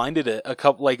rewinded it a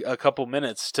couple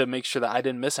minutes to make sure that I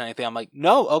didn't miss anything. I'm like,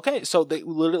 no, okay, so they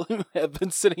literally have been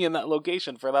sitting in that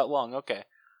location for that long. Okay.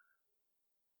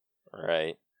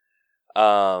 Right.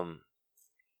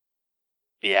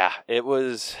 Yeah, it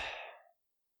was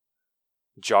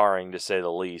jarring to say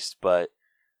the least, but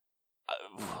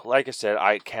like I said,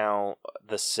 I count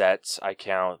the sets, I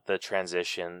count the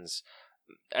transitions,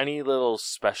 any little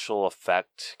special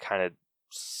effect kind of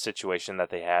situation that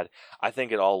they had. I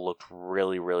think it all looked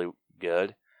really, really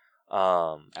good.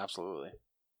 Absolutely.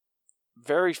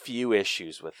 Very few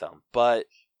issues with them, but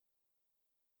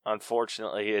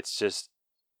unfortunately, it's just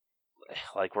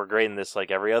like we're grading this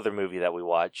like every other movie that we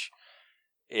watch.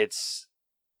 It's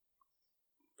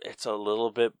a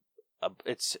little bit,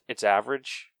 it's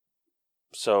average.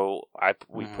 So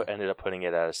we ended up putting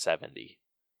it at a 70.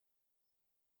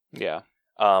 Yeah.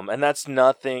 And that's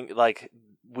nothing, like,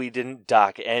 we didn't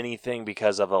dock anything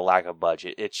because of a lack of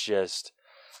budget. It's just,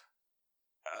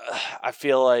 I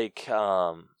feel like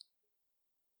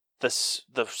the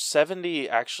 70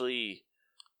 actually,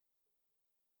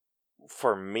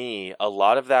 for me, a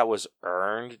lot of that was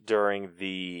earned during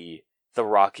the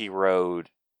Rocky Road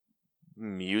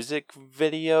music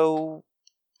video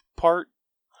part.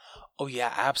 Oh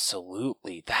yeah,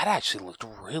 absolutely. That actually looked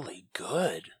really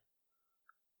good.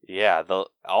 Yeah,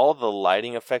 all the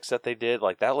lighting effects that they did,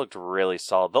 like that looked really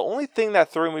solid. The only thing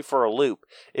that threw me for a loop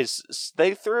is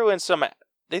they threw in some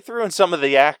of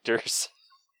the actors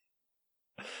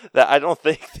that I don't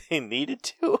think they needed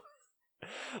to.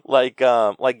 like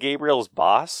Gabriel's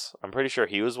boss, I'm pretty sure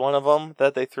he was one of them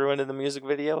that they threw into the music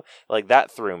video. Like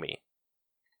that threw me.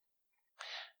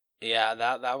 Yeah,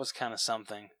 that was kind of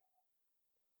something.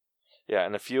 Yeah,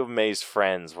 and a few of May's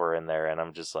friends were in there, and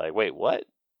I'm just like, wait, what?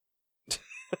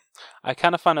 I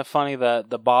kind of find it funny that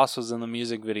the boss was in the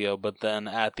music video, but then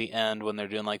at the end, when they're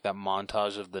doing like that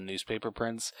montage of the newspaper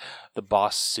prints, the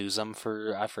boss sues him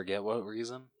for, I forget what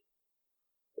reason.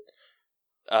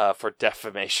 For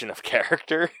defamation of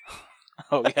character.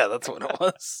 Oh yeah, that's what it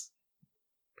was.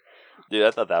 Dude,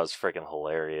 I thought that was freaking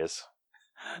hilarious.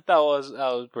 That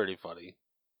was pretty funny.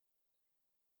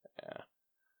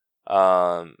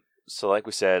 Yeah. So like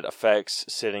we said, effects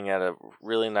sitting at a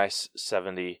really nice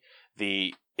 70.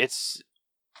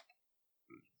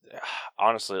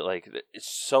 honestly, like, it's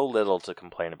so little to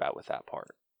complain about with that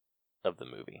part of the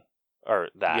movie, or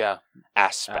that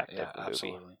aspect of the movie.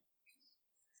 Absolutely.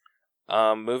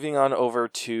 Moving on over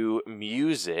to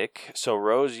music. So,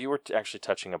 Rose, you were actually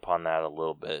touching upon that a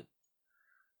little bit.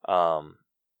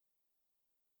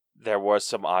 There was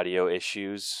some audio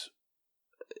issues,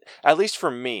 at least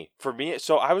for me.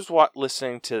 So I was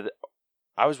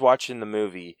I was watching the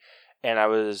movie, and I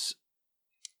was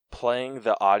playing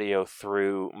the audio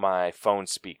through my phone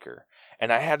speaker,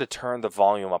 and I had to turn the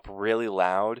volume up really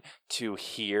loud to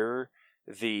hear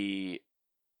the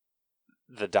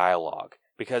dialogue,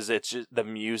 because it's just, the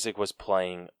music was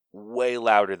playing way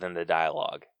louder than the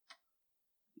dialogue.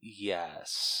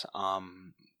 Yes.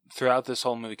 Throughout this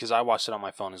whole movie, because I watched it on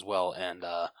my phone as well, and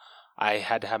I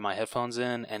had to have my headphones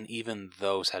in, and even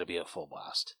those had to be at full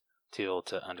blast to be able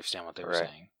to understand what they were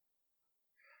saying.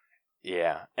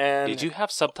 Yeah. And did you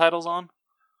have subtitles on?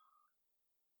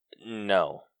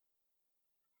 No.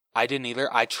 I didn't either.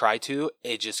 I tried to.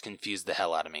 It just confused the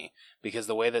hell out of me. Because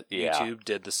the way that YouTube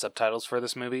did the subtitles for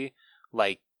this movie,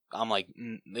 like, I'm like,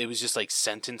 it was just like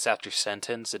sentence after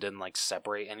sentence. It didn't like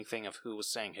separate anything of who was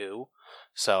saying who.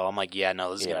 So I'm like, yeah,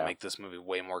 no, this is going to make this movie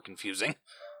way more confusing.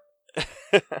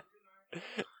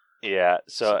 Yeah.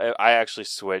 So I actually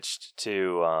switched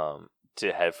to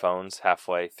headphones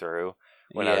halfway through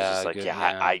when I was just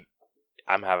like,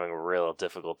 I'm having a real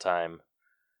difficult time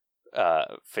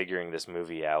figuring this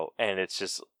movie out. And it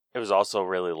was also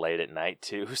really late at night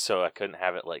too, so I couldn't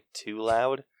have it like too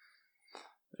loud.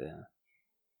 Yeah.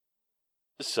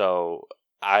 So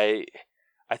I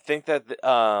think that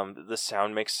the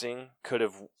sound mixing could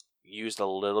have used a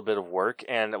little bit of work,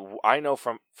 and I know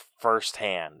from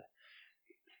firsthand,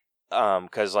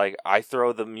 because like I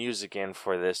throw the music in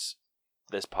for this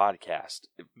podcast.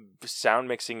 Sound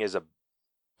mixing is a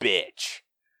bitch.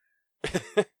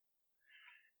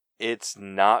 It's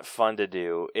not fun to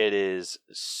do. It is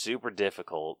super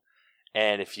difficult.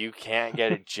 And if you can't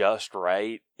get it just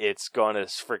right, it's going to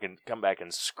freaking come back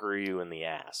and screw you in the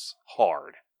ass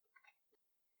hard.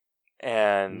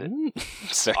 And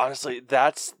honestly,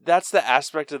 that's the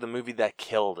aspect of the movie that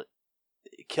killed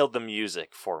the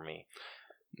music for me.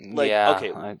 Like,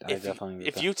 okay, I definitely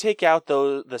if you take out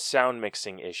the sound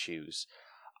mixing issues,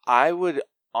 I would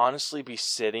honestly be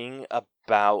sitting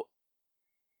about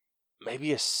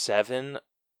maybe a 7,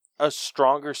 a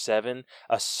stronger 7,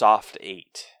 a soft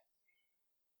 8.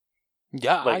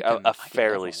 Yeah, like a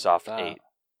fairly soft 8.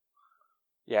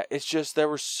 Yeah, it's just there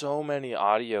were so many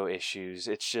audio issues.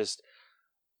 It's just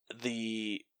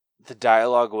the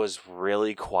dialogue was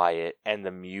really quiet and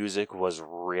the music was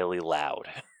really loud.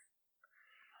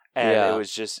 And it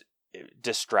was just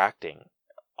distracting.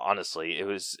 Honestly, it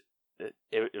was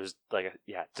like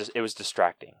it was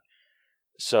distracting.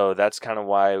 So that's kind of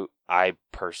why I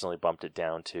personally bumped it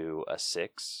down to a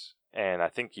 6, and I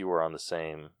think you were on the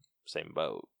same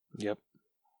boat. Yep.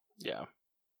 Yeah.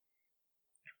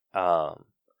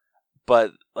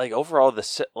 But like overall,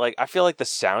 I feel like the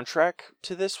soundtrack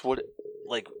to this would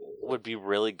be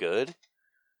really good.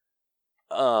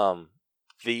 I'm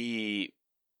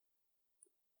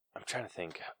trying to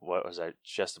think, what was I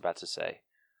just about to say?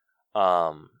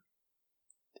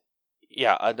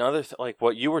 Yeah, another like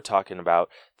what you were talking about,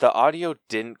 the audio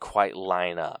didn't quite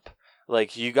line up.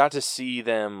 Like, you got to see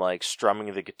them like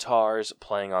strumming the guitars,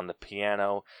 playing on the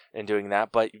piano, and doing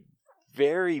that, but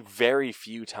very, very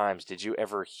few times did you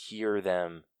ever hear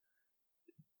them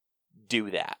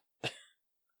do that.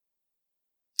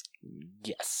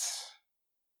 Yes.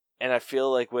 And I feel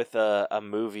like with a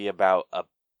movie about a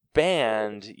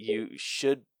band, you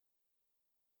should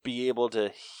be able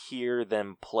to hear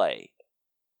them play.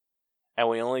 And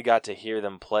we only got to hear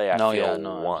them play, once.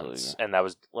 Absolutely. And that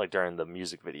was like during the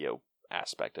music video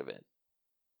aspect of it.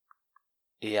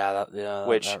 Yeah,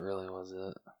 that really was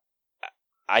it.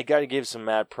 I gotta give some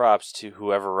mad props to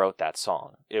whoever wrote that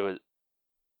song. It was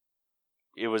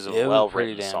a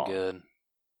well-written song. Good.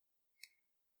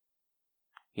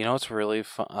 You know what's really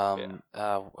fun?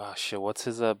 What's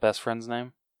his best friend's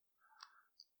name?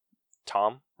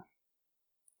 Tom.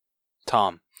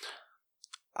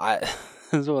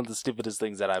 This is one of the stupidest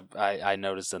things that I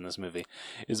noticed in this movie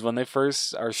is when they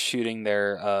first are shooting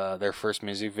their first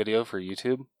music video for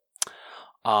YouTube.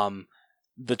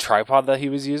 The tripod that he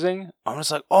was using, I'm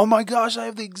just like, oh my gosh, I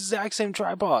have the exact same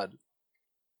tripod.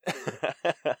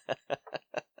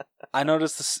 I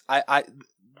noticed this. I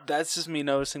that's just me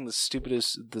noticing the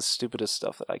stupidest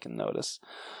stuff that I can notice.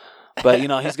 But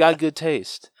he's got good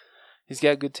taste.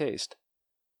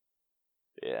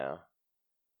 Yeah.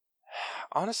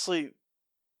 Honestly,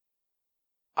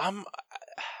 I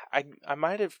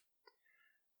might have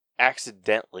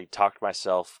accidentally talked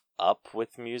myself up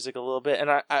with music a little bit, and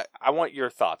I want your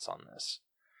thoughts on this.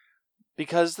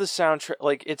 Because the soundtrack,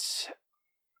 like,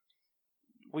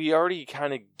 we already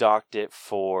kind of docked it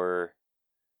for,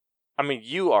 I mean,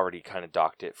 you already kind of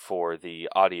docked it for the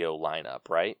audio lineup,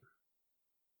 right?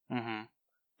 Mm-hmm.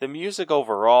 The music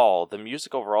overall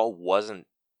wasn't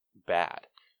bad.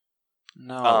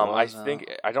 No, I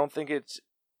don't think it's,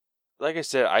 like I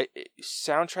said,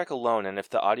 soundtrack alone, and if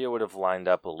the audio would have lined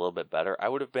up a little bit better, I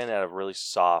would have been at a really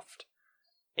soft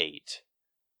 8.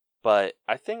 But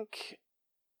I think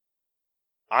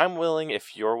I'm willing,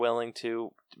 if you're willing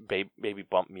to, maybe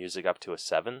bump music up to a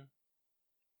 7.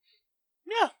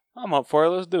 Yeah, I'm up for it.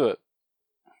 Let's do it.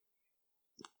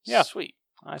 Yeah. Sweet.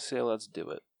 I say let's do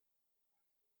it.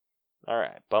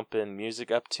 Alright, bumping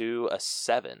music up to a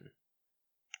 7.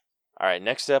 Alright,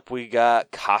 next up we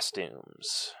got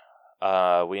costumes.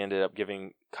 We ended up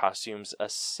giving costumes a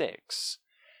 6.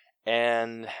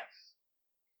 And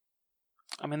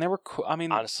I mean, they were cool. I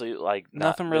mean, honestly, like,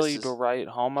 nothing really to write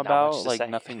home about. Like,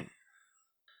 nothing.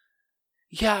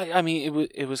 Yeah, I mean,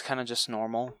 it was kind of just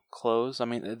normal clothes. I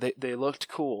mean, they looked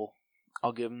cool.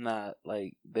 I'll give them that.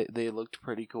 Like, they looked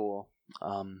pretty cool.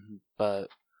 But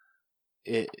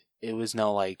it was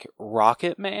no, like,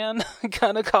 Rocket Man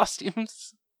kind of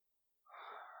costumes.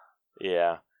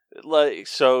 Yeah. Like,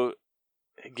 so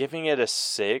giving it a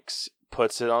 6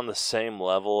 puts it on the same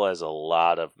level as a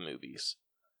lot of movies.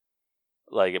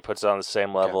 Like, it puts it on the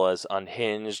same level as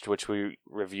Unhinged, which we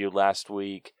reviewed last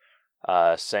week.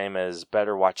 Same as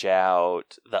Better Watch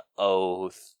Out, The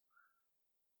Oath,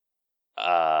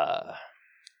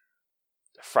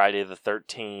 Friday the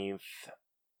 13th.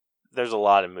 There's a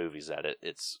lot of movies that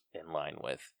it's in line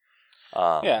with.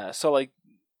 Yeah, so, like,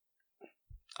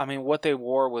 I mean, what they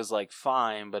wore was, like,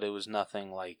 fine, but it was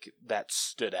nothing, like, that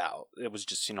stood out. It was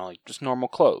just, like, just normal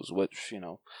clothes, which,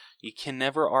 you can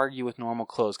never argue with normal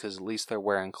clothes because at least they're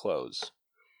wearing clothes.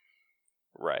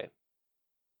 Right.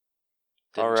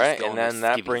 Didn't all right, and then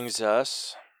that brings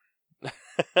us...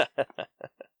 All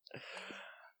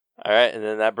right, and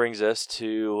then that brings us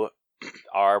to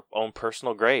our own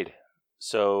personal grade.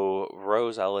 So,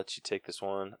 Rose, I'll let you take this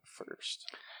one first.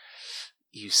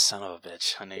 You son of a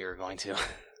bitch. I knew you were going to.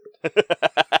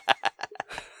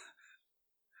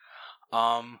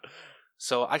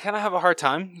 So I kind of have a hard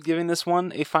time giving this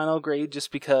one a final grade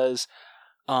just because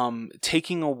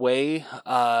taking away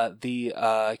the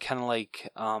kind of like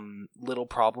little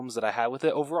problems that I had with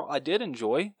it, overall I did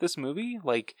enjoy this movie.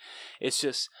 Like, it's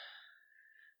just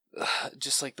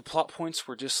like the plot points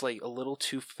were just like a little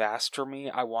too fast for me.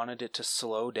 I wanted it to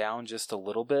slow down just a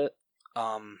little bit.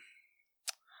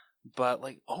 But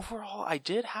like overall I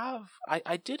did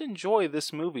enjoy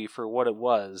this movie for what it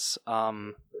was.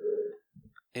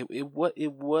 It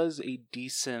was a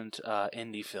decent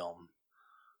indie film.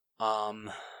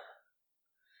 Oh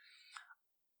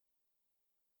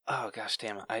gosh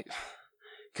damn it.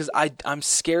 I'm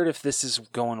scared if this is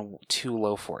going too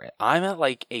low for it. I'm at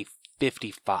like a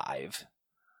 55.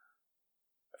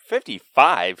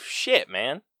 55? Shit,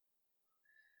 man.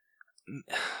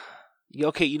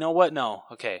 Okay, you know what? No.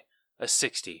 Okay. A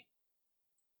 60.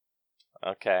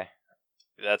 Okay.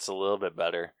 That's a little bit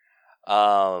better.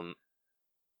 I'm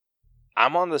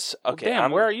on this... Okay, well,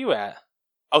 damn, where are you at?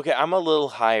 Okay, I'm a little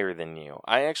higher than you.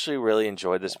 I actually really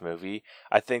enjoyed this movie.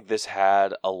 I think this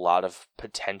had a lot of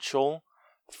potential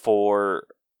for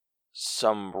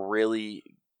some really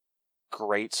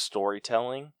great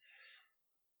storytelling.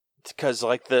 Because,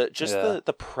 like,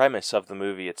 the premise of the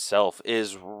movie itself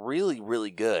is really, really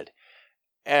good.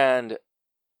 And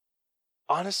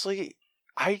honestly,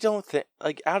 I don't think,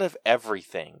 like, out of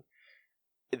everything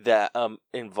that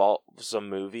involves a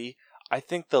movie, I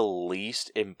think the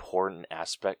least important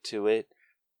aspect to it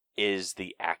is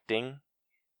the acting.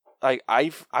 Like,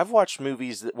 I've watched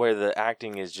movies where the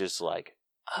acting is just like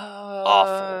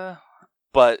awful.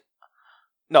 But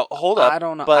no, hold up. I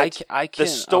don't know. But I can, the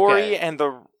story okay. and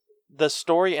the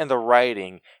story and the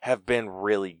writing have been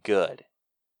really good,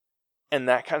 and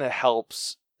that kind of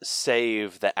helps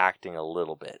save the acting a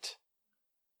little bit.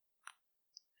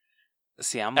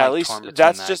 See, I'm at like least torn between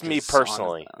that's that, just me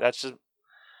personally. That's just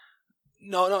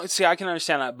no. See, I can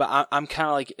understand that, but I'm kind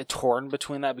of like torn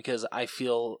between that because I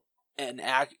feel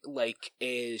like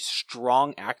a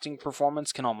strong acting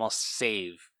performance can almost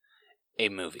save a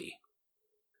movie.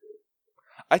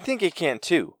 I think it can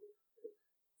too.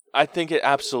 I think it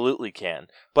absolutely can.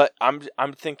 But I'm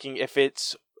thinking if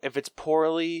it's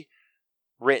poorly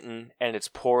written and it's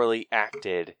poorly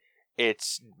acted,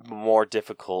 it's more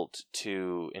difficult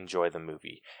to enjoy the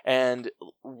movie. And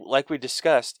like we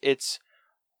discussed, it's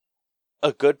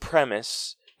a good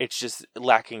premise. It's just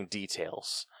lacking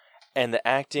details. And the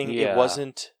acting, Yeah.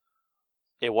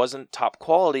 it wasn't top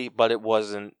quality, but it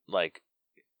wasn't like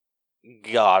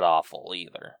god awful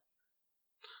either.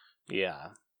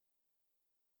 Yeah.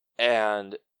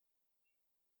 And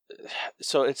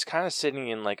so it's kind of sitting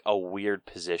in like a weird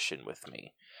position with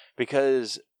me,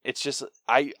 because it's just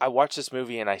I watch this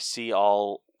movie and I see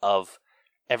all of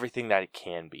everything that it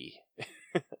can be.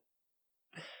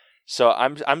 So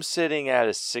I'm sitting at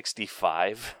a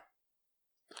 65.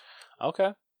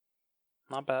 Okay.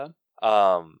 Not bad.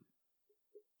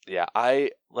 Yeah,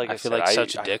 I I feel said, like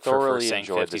such a dick for thoroughly saying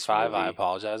enjoyed this 55. I movie.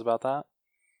 apologize about that.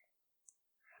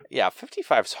 Yeah,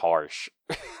 55's harsh.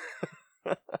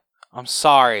 I'm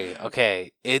sorry.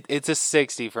 Okay. It's a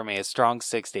 60 for me. A strong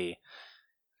 60.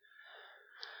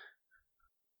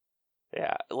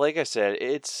 Yeah, like I said,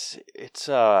 it's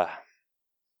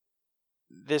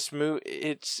this movie,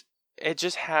 it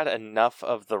just had enough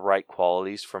of the right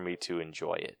qualities for me to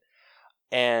enjoy it.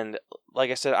 And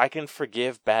like I said, I can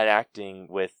forgive bad acting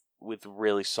with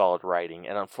really solid writing,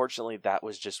 and unfortunately that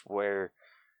was just where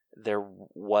there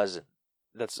wasn't.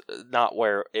 That's not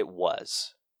where it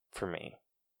was for me.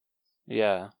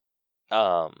 Yeah.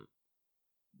 The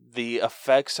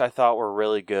effects I thought were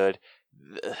really good.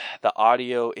 The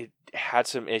audio, it had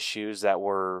some issues that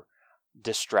were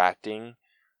distracting,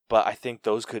 but I think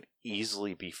those could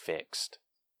easily be fixed.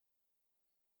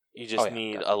 You just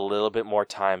need definitely. a little bit more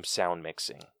time sound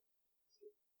mixing.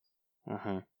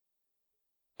 Mm-hmm.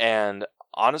 And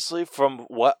honestly, from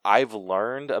what I've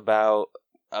learned about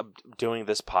doing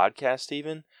this podcast,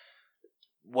 even,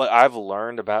 what I've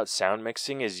learned about sound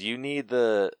mixing is you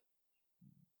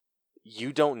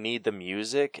don't need the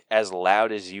music as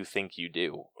loud as you think you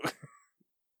do.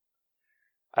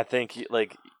 I think,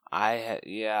 like... I've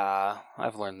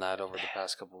learned that over the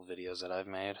past couple of videos that I've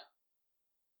made.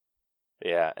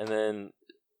 Yeah, and then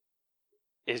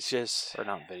it's just... Or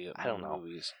not video, I don't know.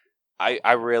 movies.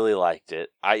 I really liked it.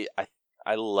 I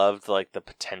loved, like, the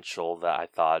potential that I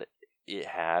thought it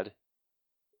had.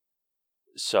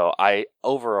 So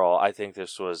overall, I think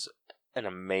this was an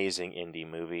amazing indie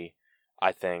movie.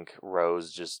 I think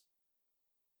Rose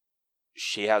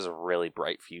she has a really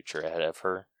bright future ahead of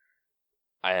her.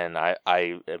 And I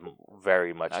am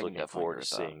very much looking forward to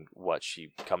seeing what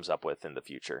she comes up with in the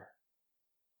future.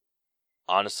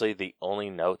 Honestly, the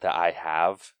only note that I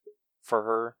have for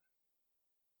her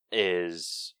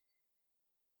is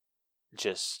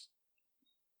just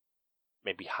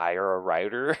maybe hire a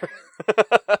writer.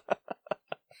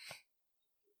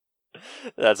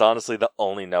 That's honestly the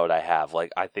only note I have.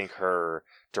 Like, I think her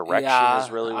direction is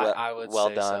really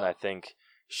well done. So. I think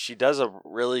she does a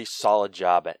really solid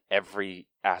job at every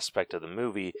aspect of the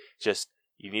movie. Just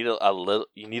you need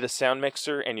you need a sound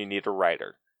mixer and you need a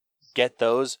writer. Get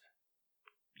those,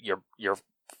 you're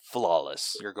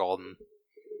flawless. You're golden.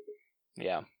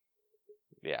 Yeah.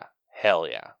 Yeah. Hell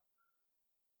yeah.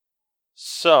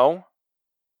 So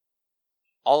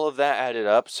all of that added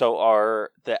up, so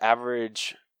the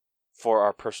average for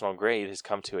our personal grade has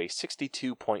come to a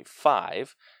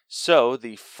 62.5. So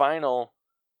the final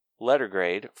letter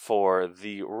grade for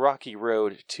The Rocky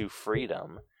Road to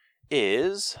Freedom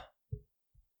is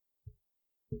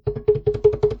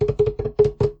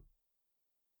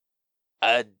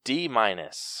a D-.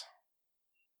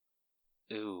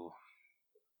 Ooh.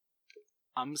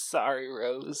 I'm sorry,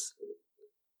 Rose.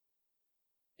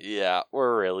 Yeah,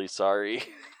 we're really sorry.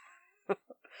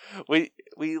 We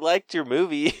liked your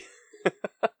movie.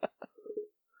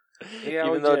 Yeah,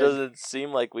 even though it doesn't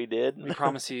seem like we did. We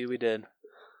promise you we did.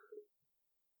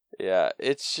 Yeah,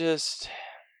 it's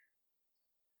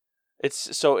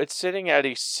sitting at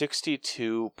a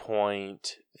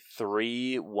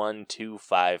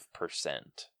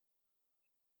 62.3125%.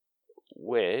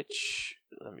 Which,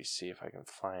 let me see if I can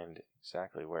find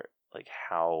exactly where, like,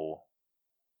 how...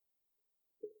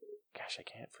 Gosh, I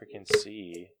can't freaking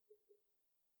see.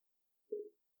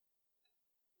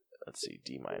 Let's see,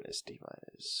 D-.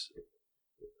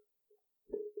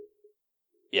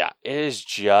 Yeah, it is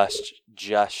just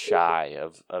shy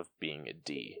of being a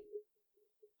D.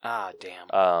 Ah,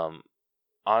 damn.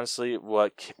 Honestly,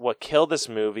 what killed this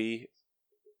movie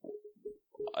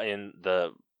in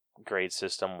the grade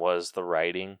system was the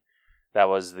writing. That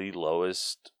was the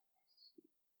lowest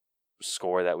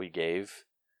score that we gave.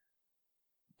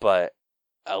 But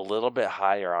a little bit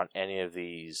higher on any of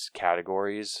these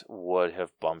categories would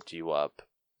have bumped you up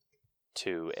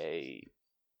to a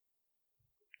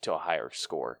higher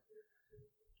score.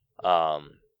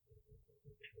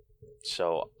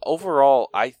 So overall,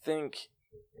 I think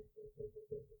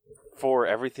for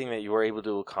everything that you were able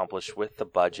to accomplish with the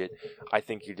budget, I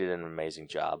think you did an amazing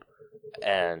job.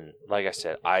 And like I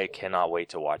said, I cannot wait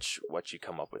to watch what you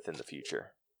come up with in the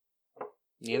future.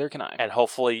 Neither can I. And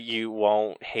hopefully you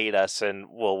won't hate us and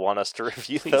will want us to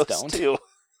review Please those don't. too.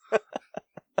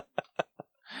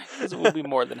 Because we'll be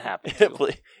more than happy to.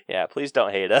 Please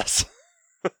don't hate us.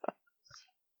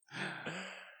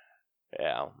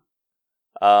 Yeah.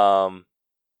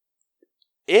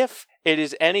 If it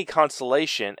is any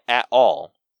consolation at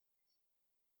all,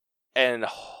 and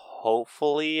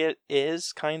hopefully it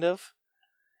is kind of,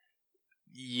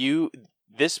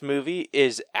 this movie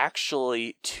is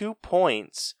actually 2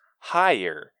 points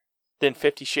higher than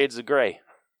 50 Shades of Grey.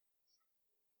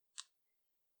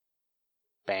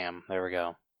 Bam. There we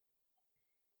go.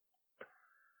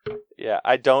 Yeah,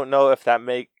 I don't know if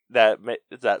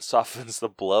that softens the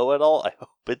blow at all. I hope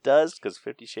it does, because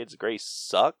 50 Shades of Grey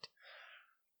sucked.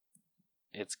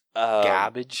 It's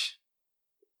garbage.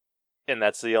 And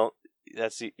that's the only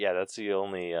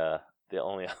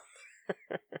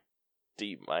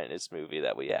D- movie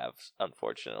that we have,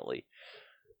 unfortunately.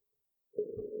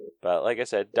 But like I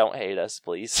said, don't hate us,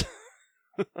 please.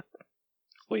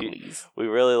 Please. We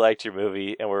really liked your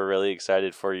movie, and we're really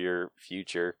excited for your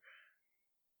future.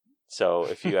 So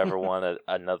if you ever want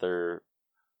another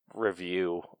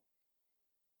review,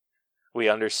 we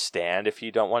understand if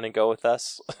you don't want to go with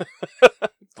us.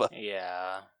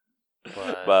 Yeah.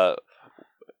 But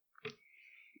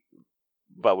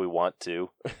we want to.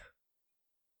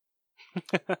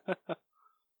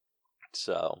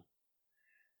 So,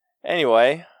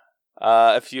 anyway,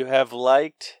 if you have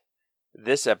liked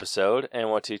this episode and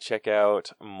want to check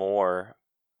out more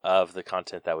of the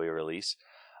content that we release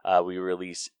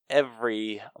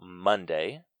every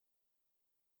Monday.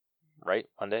 Right?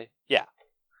 Monday? Yeah.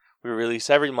 We release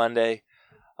every Monday.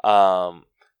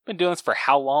 Been doing this for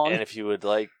how long? And if you would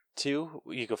like to,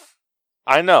 you could.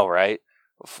 I know, right?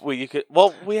 We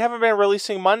haven't been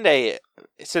releasing Monday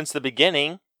since the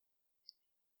beginning.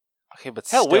 Okay, but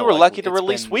hell, still, we were lucky to it's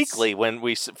release been... weekly when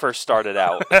we first started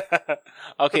out.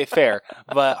 Okay, fair.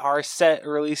 But our set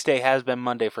release day has been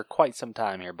Monday for quite some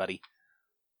time here, buddy.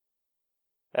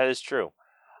 That is true.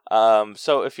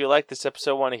 So if you like this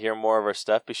episode, want to hear more of our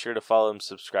stuff, be sure to follow and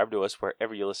subscribe to us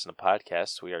wherever you listen to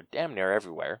podcasts. We are damn near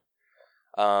everywhere.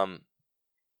 You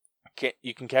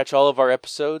can catch all of our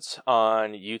episodes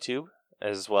on YouTube,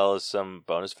 as well as some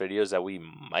bonus videos that we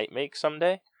might make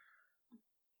someday.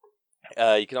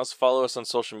 You can also follow us on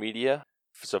social media.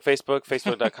 So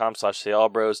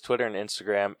facebook.com/theallbros, Twitter and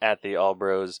Instagram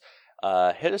 @theallbros.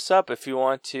 Hit us up if you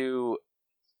want to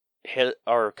hit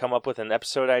or come up with an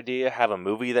episode idea, have a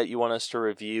movie that you want us to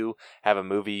review, have a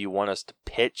movie you want us to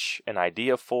pitch an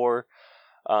idea for.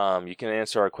 You can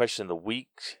answer our question of the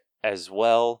week as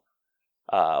well.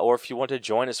 Or if you want to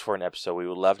join us for an episode, we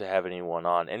would love to have anyone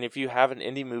on. And if you have an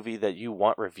indie movie that you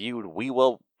want reviewed, we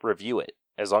will review it,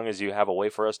 as long as you have a way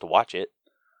for us to watch it.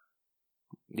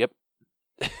 Yep.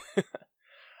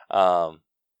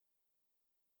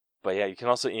 But yeah, you can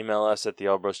also email us at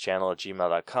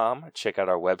theallbroschannel@gmail.com. Check out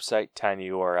our website,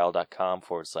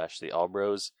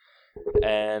 tinyurl.com/theallbros,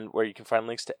 and where you can find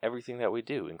links to everything that we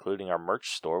do, including our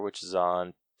merch store, which is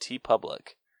on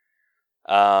TeePublic.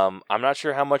 I'm not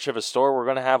sure how much of a store we're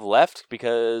going to have left,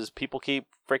 because people keep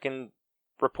freaking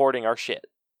reporting our shit.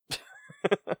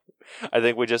 I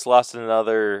think we just lost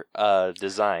another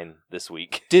design this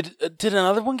week. Did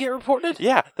another one get reported?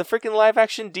 Yeah, the freaking live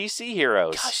action DC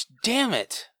heroes. Gosh damn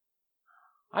it.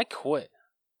 I quit.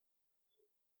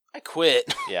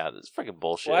 Yeah, this is freaking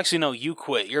bullshit. Well, actually, no, you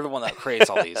quit. You're the one that creates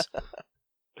all these.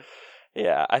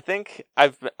 Yeah, I think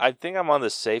I'm on the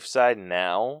safe side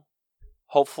now,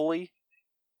 hopefully.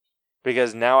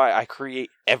 Because now I create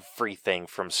everything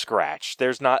from scratch.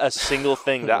 There's not a single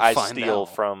thing that I steal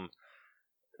from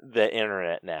the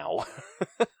internet now.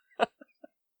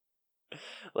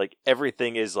 Like,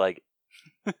 everything is, like,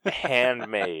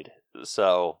 handmade.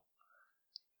 So,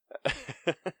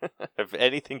 if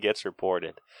anything gets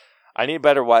reported, I need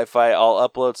better Wi-Fi. I'll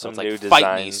upload some new designs.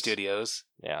 Fight Me Studios.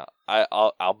 Yeah,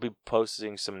 I'll be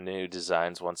posting some new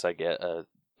designs once I get a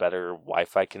better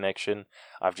Wi-Fi connection.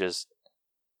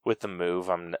 With the move,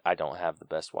 I don't have the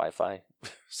best Wi-Fi,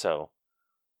 so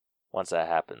once that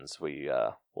happens,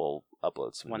 we'll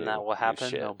upload some. When new, that will happen,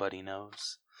 shit. Nobody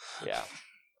knows. Yeah,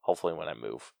 hopefully when I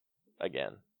move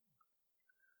again.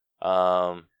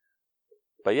 But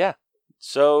yeah,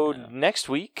 so next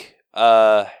week,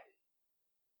 let's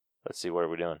see, what are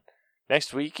we doing?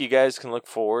 Next week, you guys can look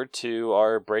forward to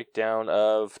our breakdown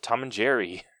of Tom and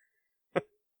Jerry,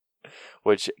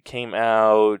 which came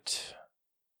out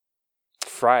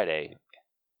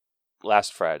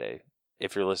last Friday,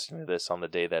 if you're listening to this on the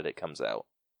day that it comes out.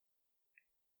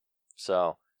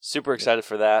 So, super excited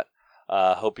for that.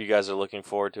 Hope you guys are looking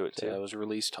forward to it too. It was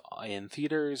released in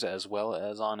theaters as well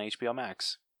as on HBO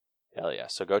Max. Hell yeah.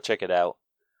 So go check it out.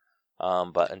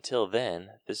 But until then,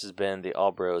 this has been the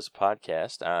All Bros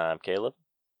Podcast. I'm Caleb.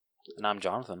 And I'm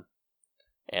Jonathan.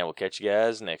 And we'll catch you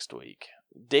guys next week.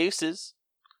 Deuces.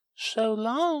 So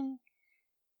long.